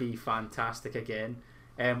 that would be fantastic again.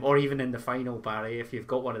 Or even in the final, Barry, if you've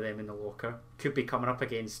got one of them in the locker. Could be coming up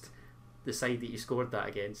against the side that you scored that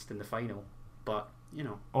against in the final. But, you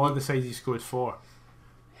know. Or the side he scored for.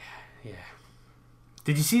 Yeah.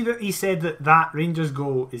 Did you see that he said that Rangers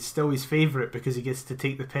goal is still his favourite because he gets to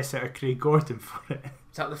take the piss out of Craig Gordon for it?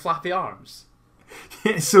 Is that the flappy arms?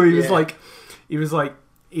 So he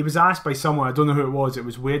was asked by someone, I don't know who it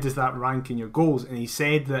was, where does that rank in your goals? And he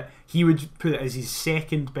said that he would put it as his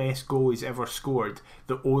second best goal he's ever scored.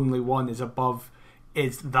 The only one is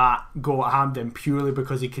that goal at Hampden, purely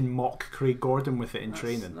because he can mock Craig Gordon with it in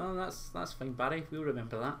training. No, that's fine, Barry. We'll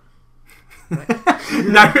remember that.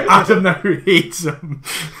 Now Adam now hates him.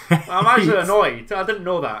 I'm actually annoyed. I didn't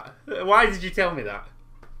know that. Why did you tell me that?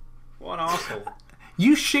 What an arsehole.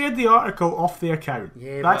 You shared the article off the account.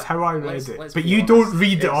 Yeah, that's how I read it. Let's but be you honest. don't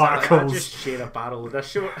read the Exactly. articles. I just share a barrel. I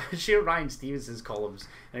share Ryan Stevenson's columns,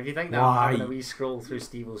 and if you think that Why? I'm having a wee scroll through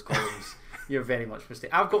Steve-O's columns, you're very much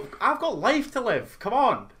mistaken. I've got life to live. Come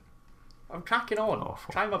on, I'm cracking on.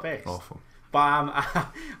 Awful. Trying my best. Awful. But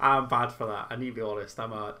I'm bad for that. I need to be honest.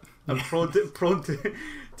 I'm prone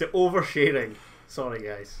to oversharing. Sorry,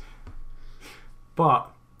 guys.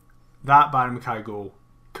 But that Barry Mackay goal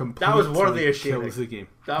completely That was worthy of sharing. kills the game.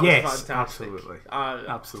 That was fantastic. Absolutely.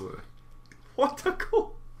 Absolutely. What a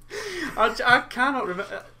goal! I cannot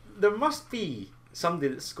remember. There must be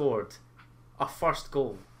somebody that scored a first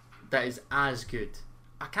goal that is as good.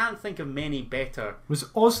 I can't think of many better. Was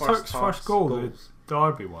Ozturk's first goal goals. the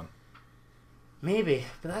Derby one? Maybe,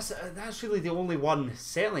 but that's really the only one,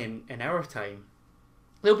 certainly in our time.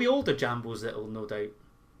 There'll be older Jambos that will no doubt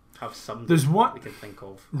have some There's one we can think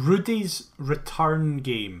of. Rudy's return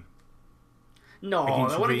game. No,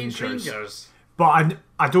 against the one against Rangers. Rangers. But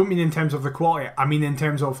I don't mean in terms of the quality. I mean in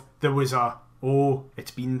terms of there was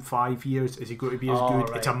it's been 5 years. Is he going to be as good?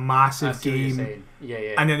 Right. It's a massive game. Yeah.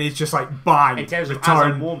 And then it's just like bang. In terms return. of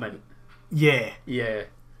as a moment. Yeah. Yeah.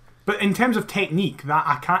 But in terms of technique, that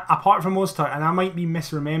I can't. Apart from Ozturk, and I might be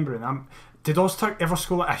misremembering. Did Ozturk ever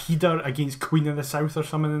score like a header against Queen of the South or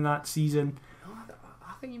something in that season? No,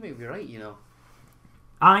 I think you may be right. You know,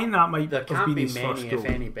 I think that might there have can't been be his first many, goal. if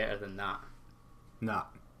any, better than that. Nah.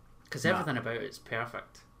 Because everything about it's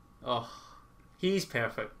perfect. Oh, he's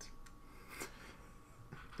perfect.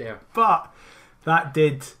 There. But that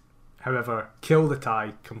did, however, kill the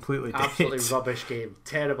tie completely. Absolutely Did. rubbish game.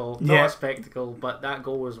 Terrible. Yeah. Not a spectacle, but that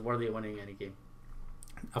goal was worthy of winning any game.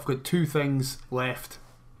 I've got two things left.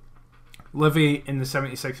 Livy in the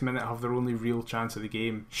 76th minute have their only real chance of the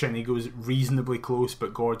game. Shinnie goes reasonably close,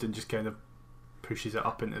 but Gordon just kind of pushes it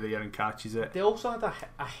up into the air and catches it. They also had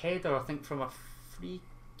a header, I think, from a free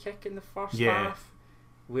kick in the first Yeah. half,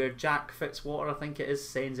 where Jack Fitzwater, I think it is,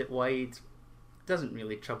 sends it wide. Doesn't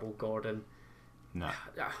really trouble Gordon. No.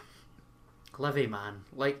 Livy, man,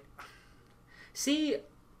 like, see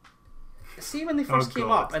when they first came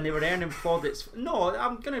God. up and they were earning plaudits. No,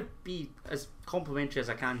 I'm gonna be as complimentary as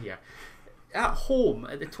I can here. At home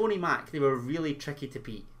at the Tony Mac, they were really tricky to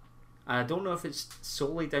beat. And I don't know if it's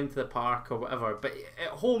solely down to the park or whatever, but at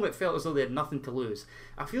home it felt as though they had nothing to lose.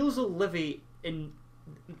 I feel as though Livy,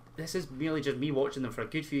 this is merely just me watching them for a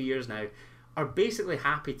good few years now, are basically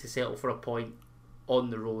happy to settle for a point on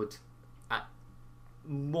the road at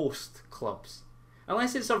most clubs.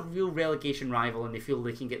 Unless it's a real relegation rival and they feel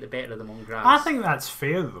they can get the better of them on grass. I think that's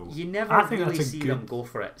fair though. You never I think really that's a see good- them go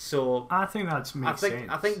for it. So I think that makes sense.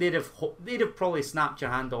 I think they'd have probably snapped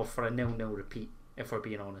your hand off for a 0-0 repeat, if we're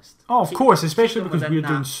being honest. Oh, of course, especially them because within we're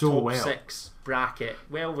doing that so top well. 6 bracket,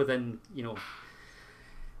 well within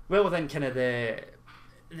kind of the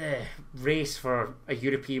race for a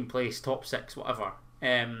European place, top 6, whatever.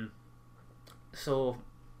 So,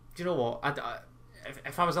 do you know what?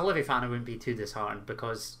 If I was a Livy fan, I wouldn't be too disheartened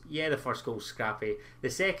because, yeah, the first goal's scrappy, the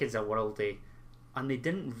second's a worldie, and they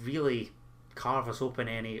didn't really carve us open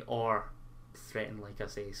any or threaten, like I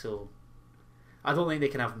say. So, I don't think they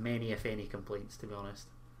can have many, if any, complaints, to be honest.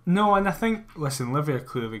 No, and I think, listen, Livy are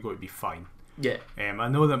clearly going to be fine. Yeah. I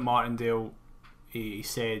know that Martindale, he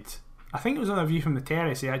said, I think it was on a View from the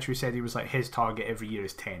Terrace, he actually said he was like, his target every year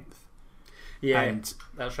is 10th. Yeah, And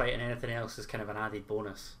that's right, and anything else is kind of an added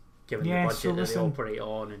bonus, given Yeah, the budget so that they listen, operate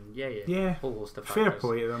on, and yeah, whole host of fair factors.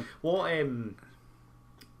 play to them. What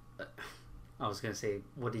I was going to say,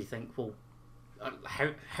 what do you think? Well,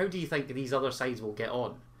 how do you think these other sides will get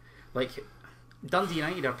on? Like, Dundee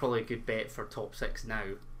United are probably a good bet for top 6 now,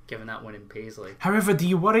 given that one in Paisley. However, do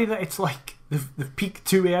you worry that it's like they've peaked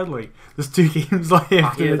too early? There's 2 games left, I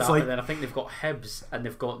and hear it's that, like but then I think they've got Hibs and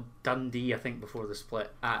they've got Dundee, I think, before the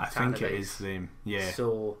split at I think it Tannadice. is them. Yeah.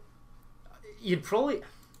 So, you'd probably...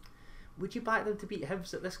 Would you back them to beat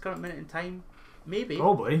Hibs at this current minute in time? Maybe.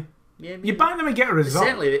 Probably. Yeah, maybe. You back them and get a result.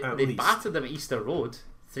 Certainly, at they least. battered them at Easter Road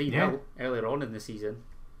 3-0 Yeah. earlier on in the season.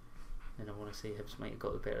 And I want to say Hibs might have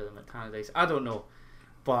got the better of them at Tannadice. I don't know.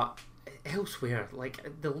 But elsewhere,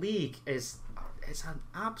 like, the league it's an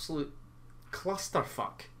absolute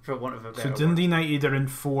clusterfuck, for want of a better So word. Dundee United are in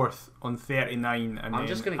 4th on 39, and I'm then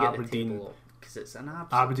just going to get the Aberdeen. table up, because it's an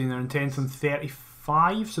absolute... Aberdeen are in 10th on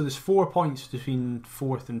 35, so there's 4 points between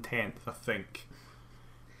 4th and 10th, I think.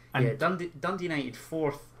 And Yeah, Dundee United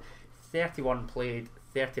 4th, 31 played,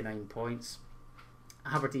 39 points.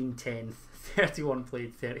 Aberdeen 10th, 31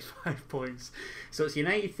 played, 35 points. So it's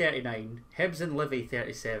United 39, Hibs and Livy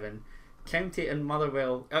 37, County and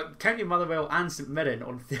Motherwell, County Motherwell and St Mirren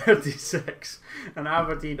on 36 and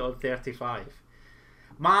Aberdeen on 35.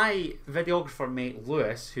 My videographer mate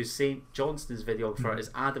Lewis, who's St Johnstone's videographer,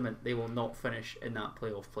 is adamant they will not finish in that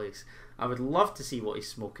playoff place. I would love to see what he's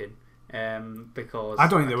smoking, because I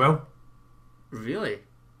don't think they will. Really?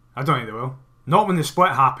 I don't think they will. Not when the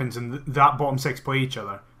split happens and that bottom six play each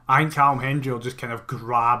other. I think Callum Hendry will just kind of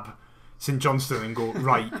grab St Johnstone and go,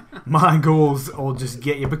 right, my goals will just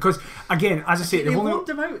get you. Because, again, as I say... They loaned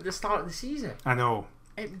him out at the start of the season. I know.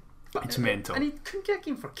 It's mental. And he couldn't get a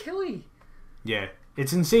game for Killie. Yeah.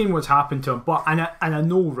 It's insane what's happened to him. But I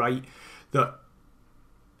know, right, that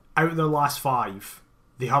out of their last 5,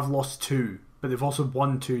 they have lost 2, but they've also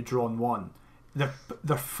won 2, drawn 1.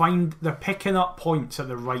 They're picking up points at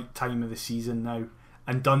the right time of the season now,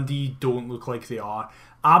 and Dundee don't look like they are.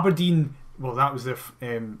 Aberdeen, well, that was their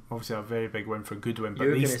obviously a very big win for Goodwin, but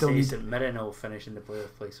they still need. St Mirren will finish in the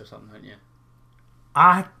playoff place or something, aren't you?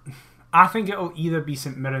 I think it'll either be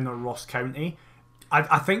St Mirren or Ross County.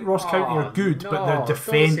 I think Ross County are good, but their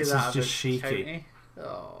defence is just shaky.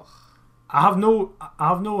 I have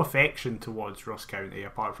no affection towards Ross County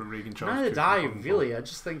apart from Regan Charles. Neither do I really. I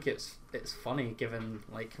just think it's funny given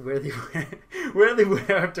like where they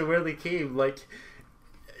were to where they came. Like,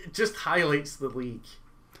 it just highlights the league.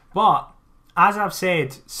 But as I've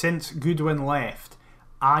said since Goodwin left,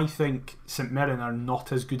 I think St Mirren are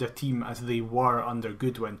not as good a team as they were under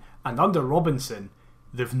Goodwin, and under Robinson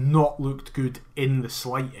they've not looked good in the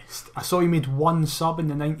slightest. I saw he made 1 sub in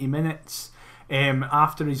the 90 minutes.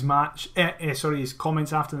 After his match, his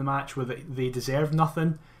comments after the match were that they deserve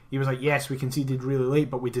nothing. He was like, yes, we conceded really late,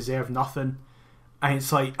 but we deserve nothing. And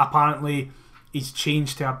it's like, apparently he's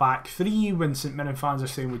changed to a back 3 when St Mirren fans are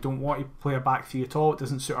saying we don't want to play a back 3 at all, it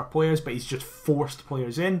doesn't suit our players, but he's just forced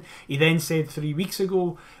players in. He then said 3 weeks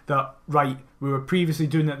ago that, right, we were previously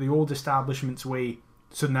doing it the old establishment's way,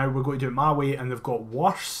 so now we're going to do it my way, and they've got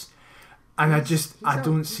worse. And I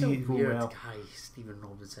don't see it go well. Guy, Stephen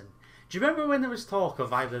Robinson. Do you remember when there was talk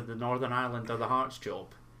of either the Northern Ireland or the Hearts job?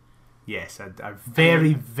 Yes, I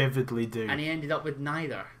very vividly do. And he ended up with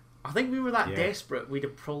neither. I think we were that desperate, we'd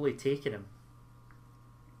have probably taken him.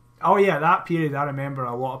 Oh yeah, that period I remember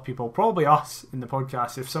a lot of people, probably us in the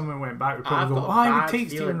podcast, if someone went back, would probably go, I would take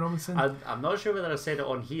Stephen Robinson. I'm not sure whether I said it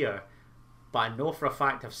on here, but I know for a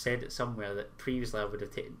fact I've said it somewhere that previously I would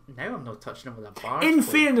have taken. Now I'm not touching him with a bar. In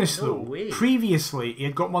fairness though, previously he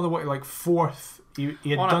had got Motherwell to like 4th. He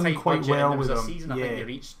had done quite well with them. Season, I think they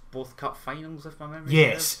reached both cup finals, if my memory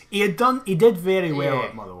serves. He did very well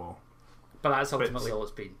at Motherwell. But that's ultimately all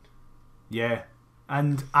it's been. Yeah,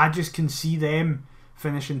 and I just can see them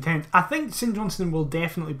finishing 10th. I think St Johnstone will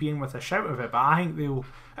definitely be in with a shout of it, but I think they'll.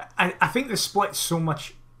 I think the split's so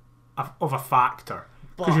much of a factor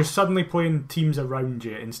because you're suddenly playing teams around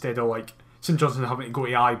you instead of like St Johnstone having to go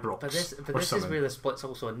to Ibrox. But this is where the split's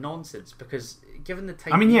also a nonsense because given the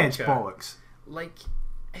type. It's bollocks. Like,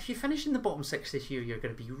 if you finish in the bottom 6 this year, you're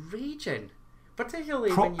going to be raging.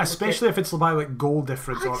 Particularly especially if it's by like goal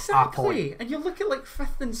difference or a point. And you look at like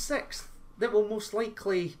 5th and 6th that will most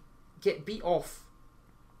likely get beat off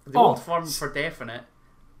the Old Firm for definite.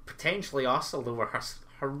 Potentially us, although we're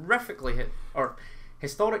horrifically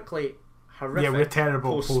historically horrific. Yeah, we're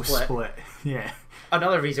terrible post-split. Yeah.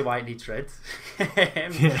 Another reason why it needs red.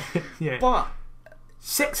 yeah. But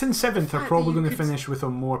 6th and 7th are probably going to finish with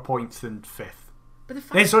more points than 5th. But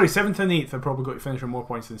 7th and 8th are probably going to finish with more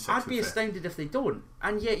points than 6th. I'd be astounded if they don't.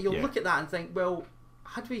 And yet you'll look at that and think, well,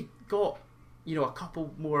 had we got a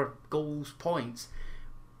couple more goals, points,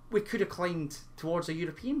 we could have climbed towards a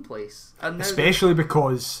European place. And especially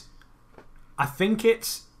because I think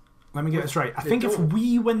it's. Let me get this right. I think if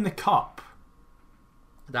we win the cup,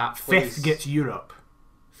 that 5th gets Europe.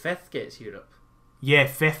 5th gets Europe. Yeah,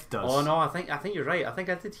 5th does. Oh no, I think you're right. I think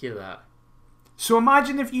I did hear that. So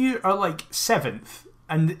imagine if you are like 7th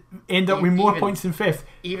and end up with more points than 5th.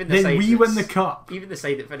 Then we win the cup. Even the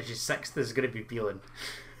side that finishes 6th is going to be peeling.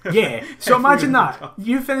 Yeah. So imagine that.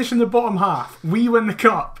 You finish in the bottom half, we win the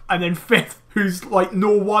cup, and then 5th, who's like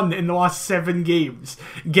no one in the last 7 games,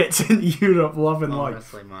 gets into Europe loving life.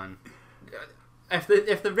 Honestly, man.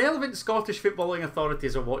 If the relevant Scottish footballing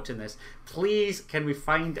authorities are watching this, please can we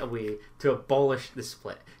find a way to abolish the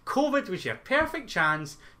split? COVID was your perfect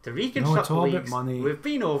chance to reconstruct the leagues. We've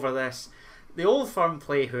been over this. The Old Firm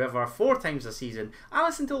play whoever 4 times a season. I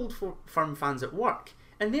listen to Old Firm fans at work,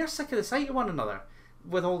 and they're sick of the sight of one another.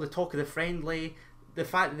 With all the talk of the friendly, the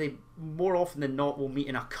fact that they more often than not will meet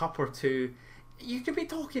in a cup or 2. You could be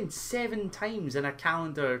talking 7 times in a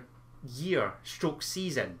calendar year, stroke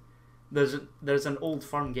season. There's an Old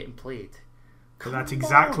Firm getting played. But that's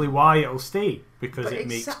exactly why it'll stay, because it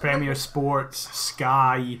makes Premier Sports,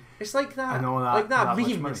 Sky, it's like that, and all that, like that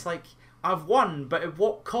meme. It's like, I've won, but at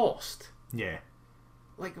what cost? Yeah.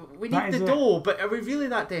 Like, we need the dough, but are we really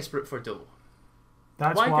that desperate for dough?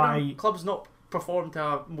 That's why can clubs not perform to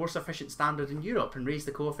a more sufficient standard in Europe and raise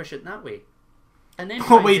the coefficient that way? And then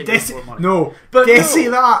no, but say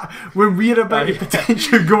that when we're about to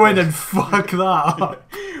potentially go in and fuck that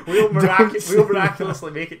up. We'll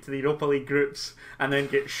miraculously make it to the Europa League groups and then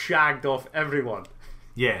get shagged off everyone.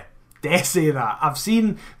 Yeah, say that. I've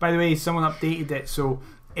seen, by the way, someone updated it, so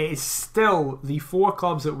it is still the 4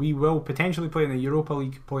 clubs that we will potentially play in the Europa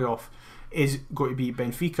League playoff is going to be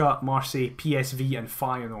Benfica, Marseille, PSV and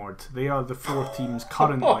Feyenoord. They are the 4 teams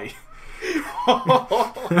currently.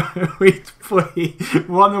 We play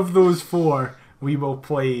one of those 4. We will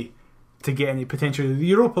play to get any potentially the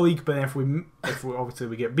Europa League, but if we obviously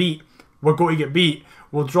we get beat, we're going to get beat.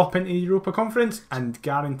 We'll drop into the Europa Conference and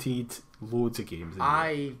guaranteed loads of games.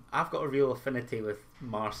 I've got a real affinity with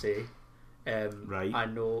Marseille. Right. I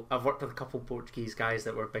know I've worked with a couple of Portuguese guys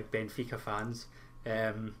that were big Benfica fans.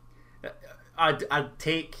 I'd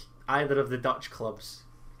take either of the Dutch clubs,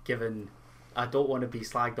 given I don't want to be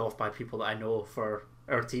slagged off by people that I know for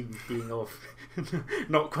our team being of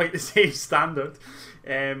not quite the same standard.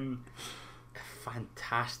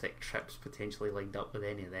 Fantastic trips potentially lined up with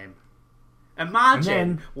any of them.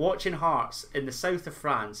 Imagine watching Hearts in the south of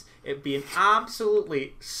France, it being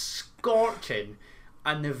absolutely scorching,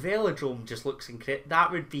 and the Velodrome just looks incredible.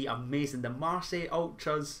 That would be amazing. The Marseille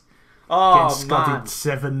Ultras, getting scudded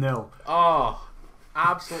 7-0. Oh,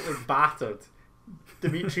 absolutely battered.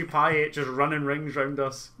 Dimitri Payet just running rings round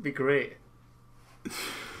us. Be great.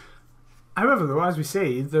 However, though, as we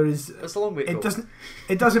say, it's a long way to go.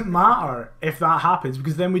 It doesn't matter if that happens,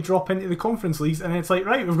 because then we drop into the conference leagues and it's like,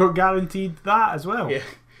 right, we've got guaranteed that as well. Yeah.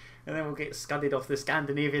 And then we'll get scudded off the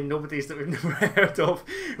Scandinavian nobodies that we've never heard of.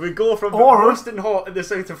 We go from roasting hot in the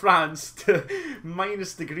south of France to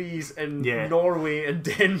minus degrees in Norway and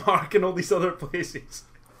Denmark and all these other places.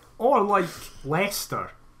 Or like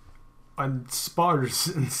Leicester and Spurs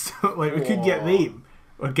and stuff. Like, we could get them.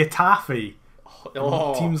 Or Getafe.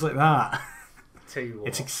 Teams like that. Tell you what,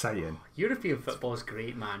 it's exciting. European football is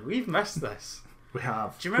great, man. We've missed this. We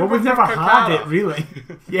have. Do you remember we've never had it, really.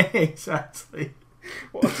 Yeah, exactly.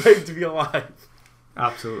 What a time to be alive.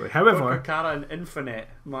 Absolutely. However, Carcara and Infinite,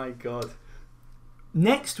 my god.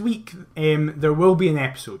 Next week, there will be an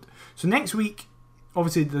episode. So next week,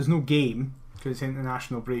 obviously, there's no game because it's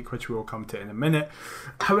international break, which we will come to in a minute.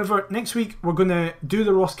 However, next week we're going to do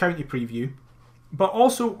the Ross County preview, but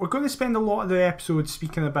also we're going to spend a lot of the episodes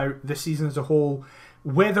speaking about the season as a whole,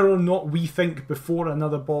 whether or not we think before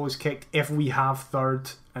another ball is kicked, if we have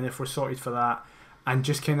third and if we're sorted for that, and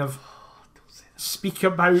just kind of speak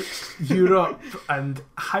about Europe and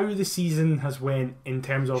how the season has went in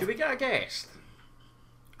terms of... Should we get a guest?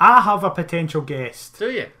 I have a potential guest.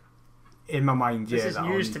 Do you? In my mind, this is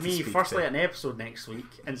news to me. Firstly, an episode next week,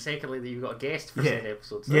 and secondly, that you've got a guest for said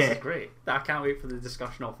episode. So this is great. I can't wait for the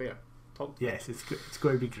discussion off air. Yes, it's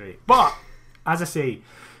going to be great. But, as I say,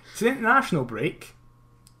 it's an international break,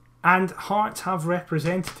 and Hearts have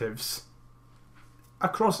representatives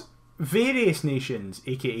across various nations,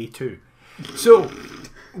 aka 2. So,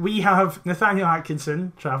 we have Nathaniel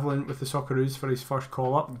Atkinson travelling with the Socceroos for his first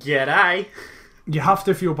call-up. G'day. You have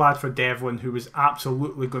to feel bad for Devlin, who was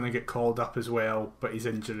absolutely going to get called up as well, but his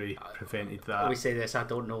injury prevented that. We say this, I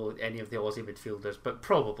don't know any of the Aussie midfielders, but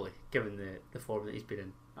probably, given the form that he's been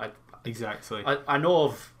in. Exactly. I know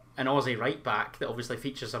of an Aussie right-back that obviously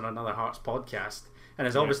features on another Hearts podcast, and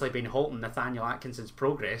has obviously been halting Nathaniel Atkinson's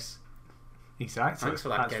progress. Exactly. Thanks for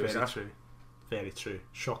that, That's very true. Very true.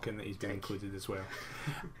 Shocking that he's been included as well.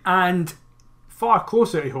 And far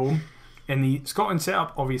closer to home, in the Scotland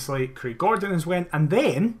setup, obviously, Craig Gordon has went, and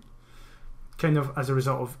then, kind of as a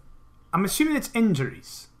result of, I'm assuming it's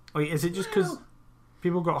injuries. Like, is it just because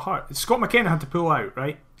people got hurt? Scott McKenna had to pull out,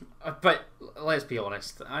 right? But let's be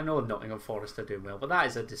honest, I know Nottingham Forest are doing well, but that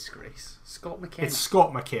is a disgrace. Scott McKenna. It's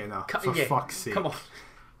Scott McKenna, for fuck's sake. Come on.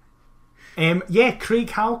 Craig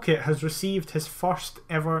Halkett has received his first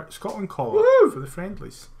ever Scotland call-up for the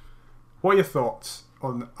friendlies. What are your thoughts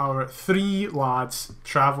on our 3 lads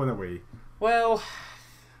travelling away? Well,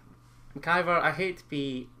 McIver, I hate to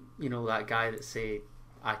be, that guy that say,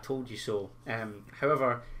 I told you so.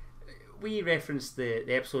 However, we referenced the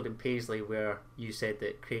episode in Paisley where you said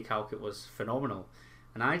that Craig Halkett was phenomenal,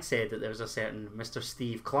 and I'd said that there was a certain Mr.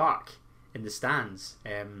 Steve Clark in the stands.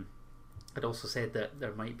 I'd also said that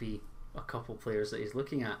there might be a couple players that he's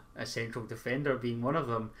looking at, a central defender being one of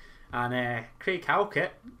them, And Craig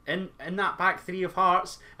Halkett in that back three of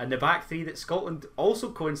Hearts and the back three that Scotland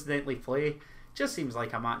also coincidentally play just seems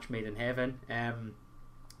like a match made in heaven.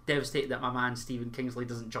 Devastated that my man Stephen Kingsley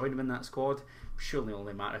doesn't join him in that squad. Surely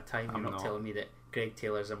only a matter of time. You're not telling me that Greg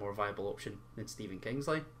Taylor's a more viable option than Stephen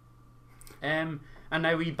Kingsley. And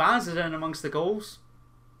now Baz is in amongst the goals.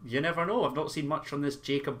 You never know. I've not seen much from this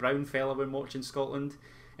Jacob Brown fella when watching Scotland.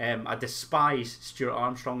 I despise Stuart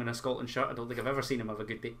Armstrong in a Scotland shirt. I don't think I've ever seen him have a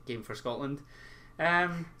good game for Scotland.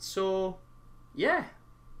 So, yeah.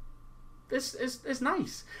 This is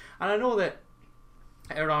nice. And I know that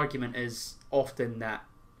our argument is often that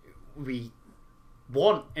we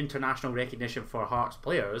want international recognition for Hearts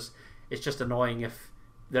players. It's just annoying if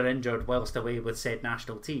they're injured whilst away with said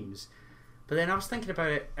national teams. But then I was thinking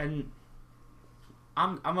about it, and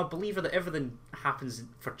I'm a believer that everything happens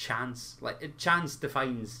for chance. Like, chance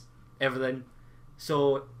defines everything.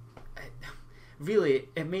 So really,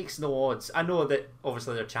 it makes no odds. I know that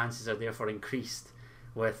obviously their chances are therefore increased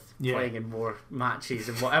with playing in more matches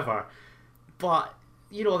and whatever. But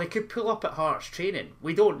you know, they could pull up at Hearts training.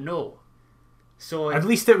 We don't know. So at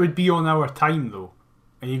least it would be on our time, though.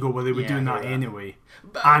 And you go, well, they were doing that anyway.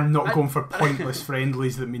 And not going for pointless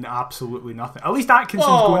friendlies that mean absolutely nothing. At least Atkinson's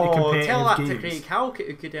going to competitive tell that games. to Craig Halkett,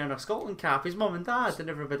 who could earn a Scotland cap, his mum and dad and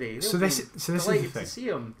everybody. So this is the thing. To see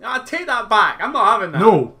him. I take that back. I'm not having that.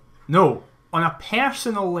 No. On a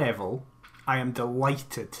personal level, I am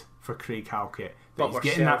delighted for Craig Halkett that he's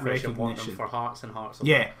getting that recognition. For Hearts and Hearts.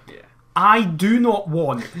 Yeah. I do not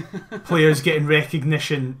want players getting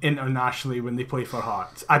recognition internationally when they play for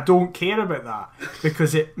Hearts. I don't care about that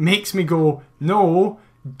because it makes me go, no,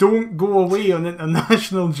 don't go away on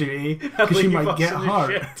international duty because you might get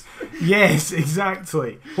hurt. Yes,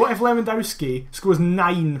 exactly. What if Lewandowski scores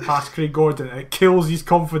 9 past Craig Gordon and it kills his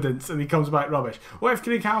confidence and he comes back rubbish? What if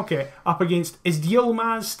Craig Halkett up against... Is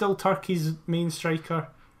Yilmaz still Turkey's main striker?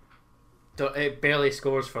 It barely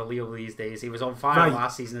scores for Lille these days. He was on fire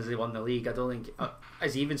last season as they won the league. I don't think...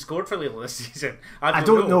 has he even scored for Lille this season? I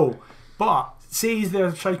don't know. But say he's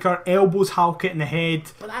their striker, elbows Halkett in the head.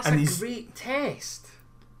 But that's a great test.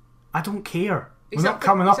 I don't care. We're not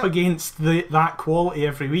coming up against that quality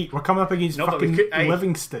every week. We're coming up against fucking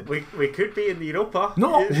Livingston. We could be in the Europa.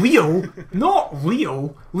 Not Lille. Not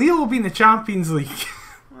Lille. Lille will be in the Champions League.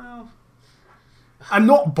 Well... And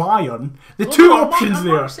not Bayern. The two options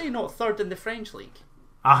there. Marseille not third in the French league?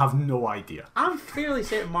 I have no idea. I'm fairly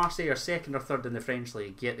certain Marseille are second or third in the French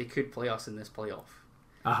league, yet they could play us in this playoff.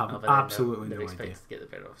 I have absolutely no idea. They're expected to get the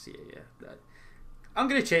better of us. Yeah. I'm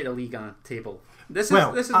going to check the league table. This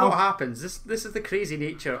is what happens. This is the crazy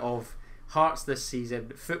nature of Hearts this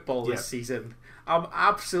season, football this season. I'm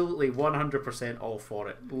absolutely 100% all for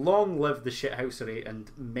it. Long live the shithousery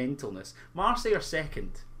and mentalness. Marseille are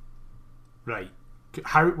second. Right.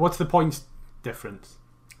 What's the points difference?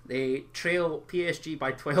 They trail PSG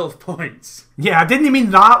by 12 points. Yeah, I didn't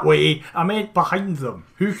mean that way. I meant behind them.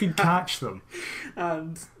 Who could catch them?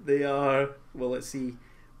 And they are, well, let's see.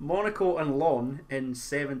 Monaco and Lyon in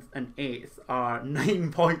 7th and 8th are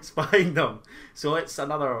 9 points behind them. So it's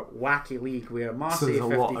another wacky league where Marseille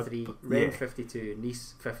 53, Rennes 52,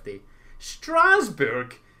 Nice 50.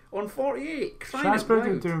 Strasbourg on 48. Strasbourg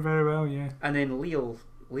are doing very well, yeah. And then Lille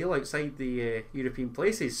outside the European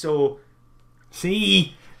places. So,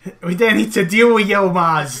 see, we don't need to deal with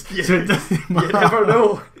Yilmaz. So it doesn't matter. You never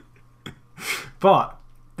know. But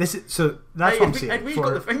that's what I'm saying. Had we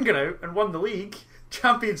got the finger out and won the league,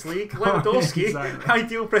 Champions League, Lewandowski, exactly.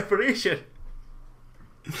 Ideal preparation.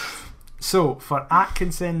 So for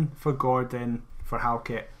Atkinson, for Gordon, for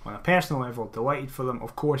Halkett, on a personal level, delighted for them.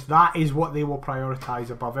 Of course, that is what they will prioritise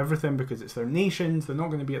above everything because it's their nations. They're not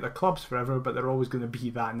going to be at their clubs forever, but they're always going to be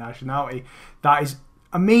that nationality. That is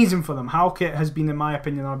amazing for them. Halkett has been, in my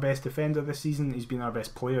opinion, our best defender this season. He's been our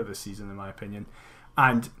best player this season, in my opinion,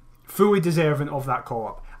 and fully deserving of that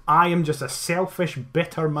call-up. I am just a selfish,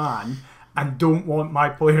 bitter man and don't want my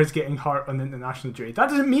players getting hurt on international duty. That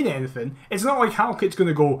doesn't mean anything. It's not like Halkett's going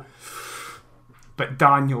to go... But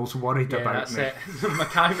Daniel's worried about me.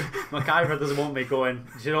 McIver doesn't want me going.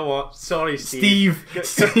 Do you know what? Sorry, Steve.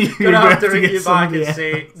 Gonna have to ring you back and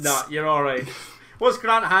say, nah, you're alright. What's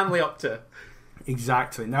Grant Hanley up to?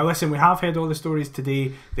 Exactly. Now listen, we have heard all the stories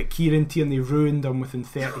today that Kieran Tierney ruined him within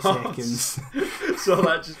 30 seconds. Saw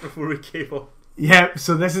that just before we came up. Yep,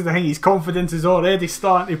 so this is the thing, his confidence is already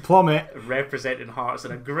starting to plummet. Representing Hearts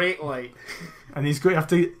in a great light. And he's going to have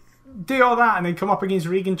to do all that and then come up against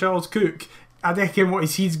Regan Charles Cook. I reckon what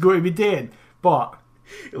he's going to be doing. But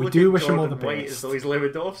we do wish him all the best. White as though he's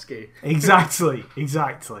Lewandowski.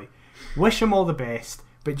 Exactly. Wish him all the best,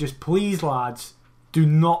 but just please, lads, do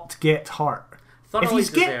not get hurt. Thoroughly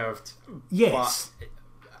deserved. Yes.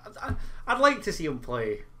 But I'd like to see him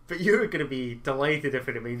play. But you're going to be delighted if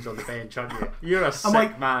he remains on the bench, aren't you? You're a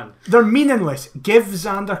sick man. They're meaningless. Give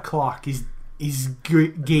Xander Clark his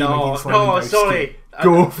game against Lewandowski. Sorry.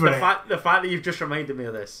 Go for it. The fact that you've just reminded me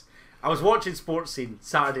of this. I was watching Sports Scene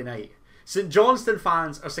Saturday night. St Johnstone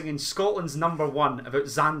fans are singing Scotland's number one about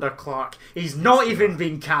Xander Clark. He's not even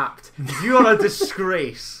been capped. You're a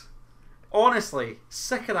disgrace. Honestly,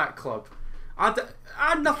 sick of that club. I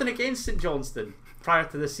had nothing against St Johnstone prior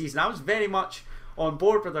to this season. I was very much on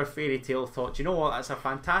board with their fairy tale. Thought, you know what, that's a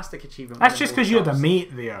fantastic achievement. That's just because you had a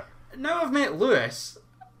mate there. Now I've met Lewis.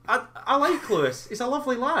 I like Lewis. He's a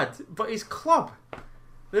lovely lad, but his club,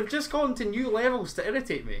 they've just gone to new levels to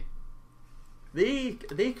irritate me. They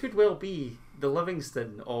could well be the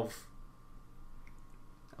Livingston of,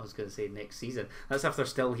 I was going to say next season. That's if they're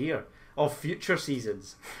still here. Of future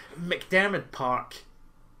seasons. McDermott Park.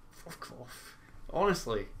 Fuck off.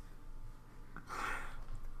 Honestly.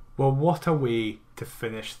 Well, what a way to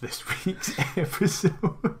finish this week's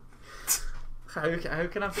episode. How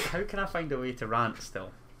can I find a way to rant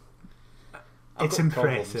still? It's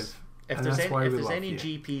impressive. If there's any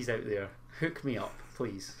GPs out there, hook me up,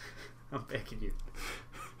 please. I'm begging you.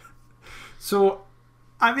 So,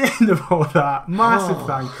 at the end of all that, massive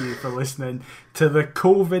thank you for listening to the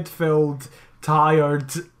COVID-filled,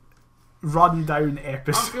 tired, run-down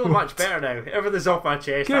episode. I'm feeling much better now. Everything's off my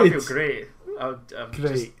chest. Good. I feel great.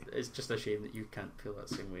 Great. It's just a shame that you can't feel that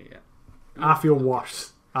same way yet. I feel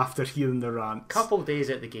worse after hearing the rants. Couple days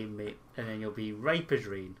at the game, mate, and then you'll be ripe as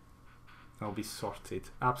rain. I'll be sorted.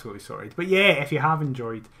 Absolutely sorted. But yeah, if you have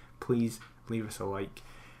enjoyed, please leave us a like.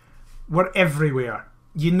 We're everywhere.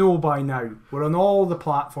 You know by now. We're on all the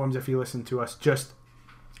platforms if you listen to us, just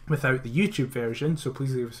without the YouTube version. So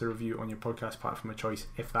please leave us a review on your podcast platform of choice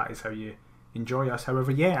if that is how you enjoy us.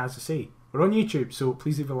 However, yeah, as I say, we're on YouTube. So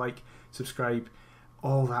please leave a like, subscribe,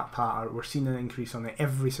 all that patter. We're seeing an increase on it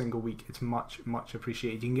every single week. It's much, much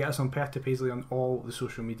appreciated. You can get us on Perth to Paisley on all the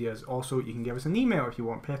social medias. Also, you can give us an email if you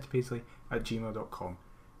want, perthtopaisley@gmail.com.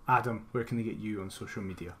 Adam, where can they get you on social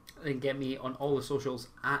media? They can get me on all the socials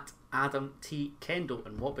at Adam T. Kendall.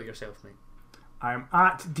 And what about yourself, mate? I am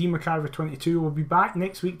at DMcIver22. We'll be back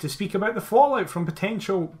next week to speak about the fallout from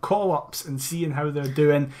potential call-ups and seeing how they're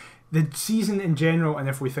doing, the season in general, and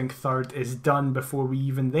if we think third is done before we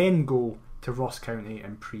even then go to Ross County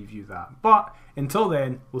and preview that. But until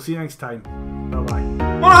then, we'll see you next time.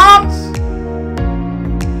 Bye-bye. What?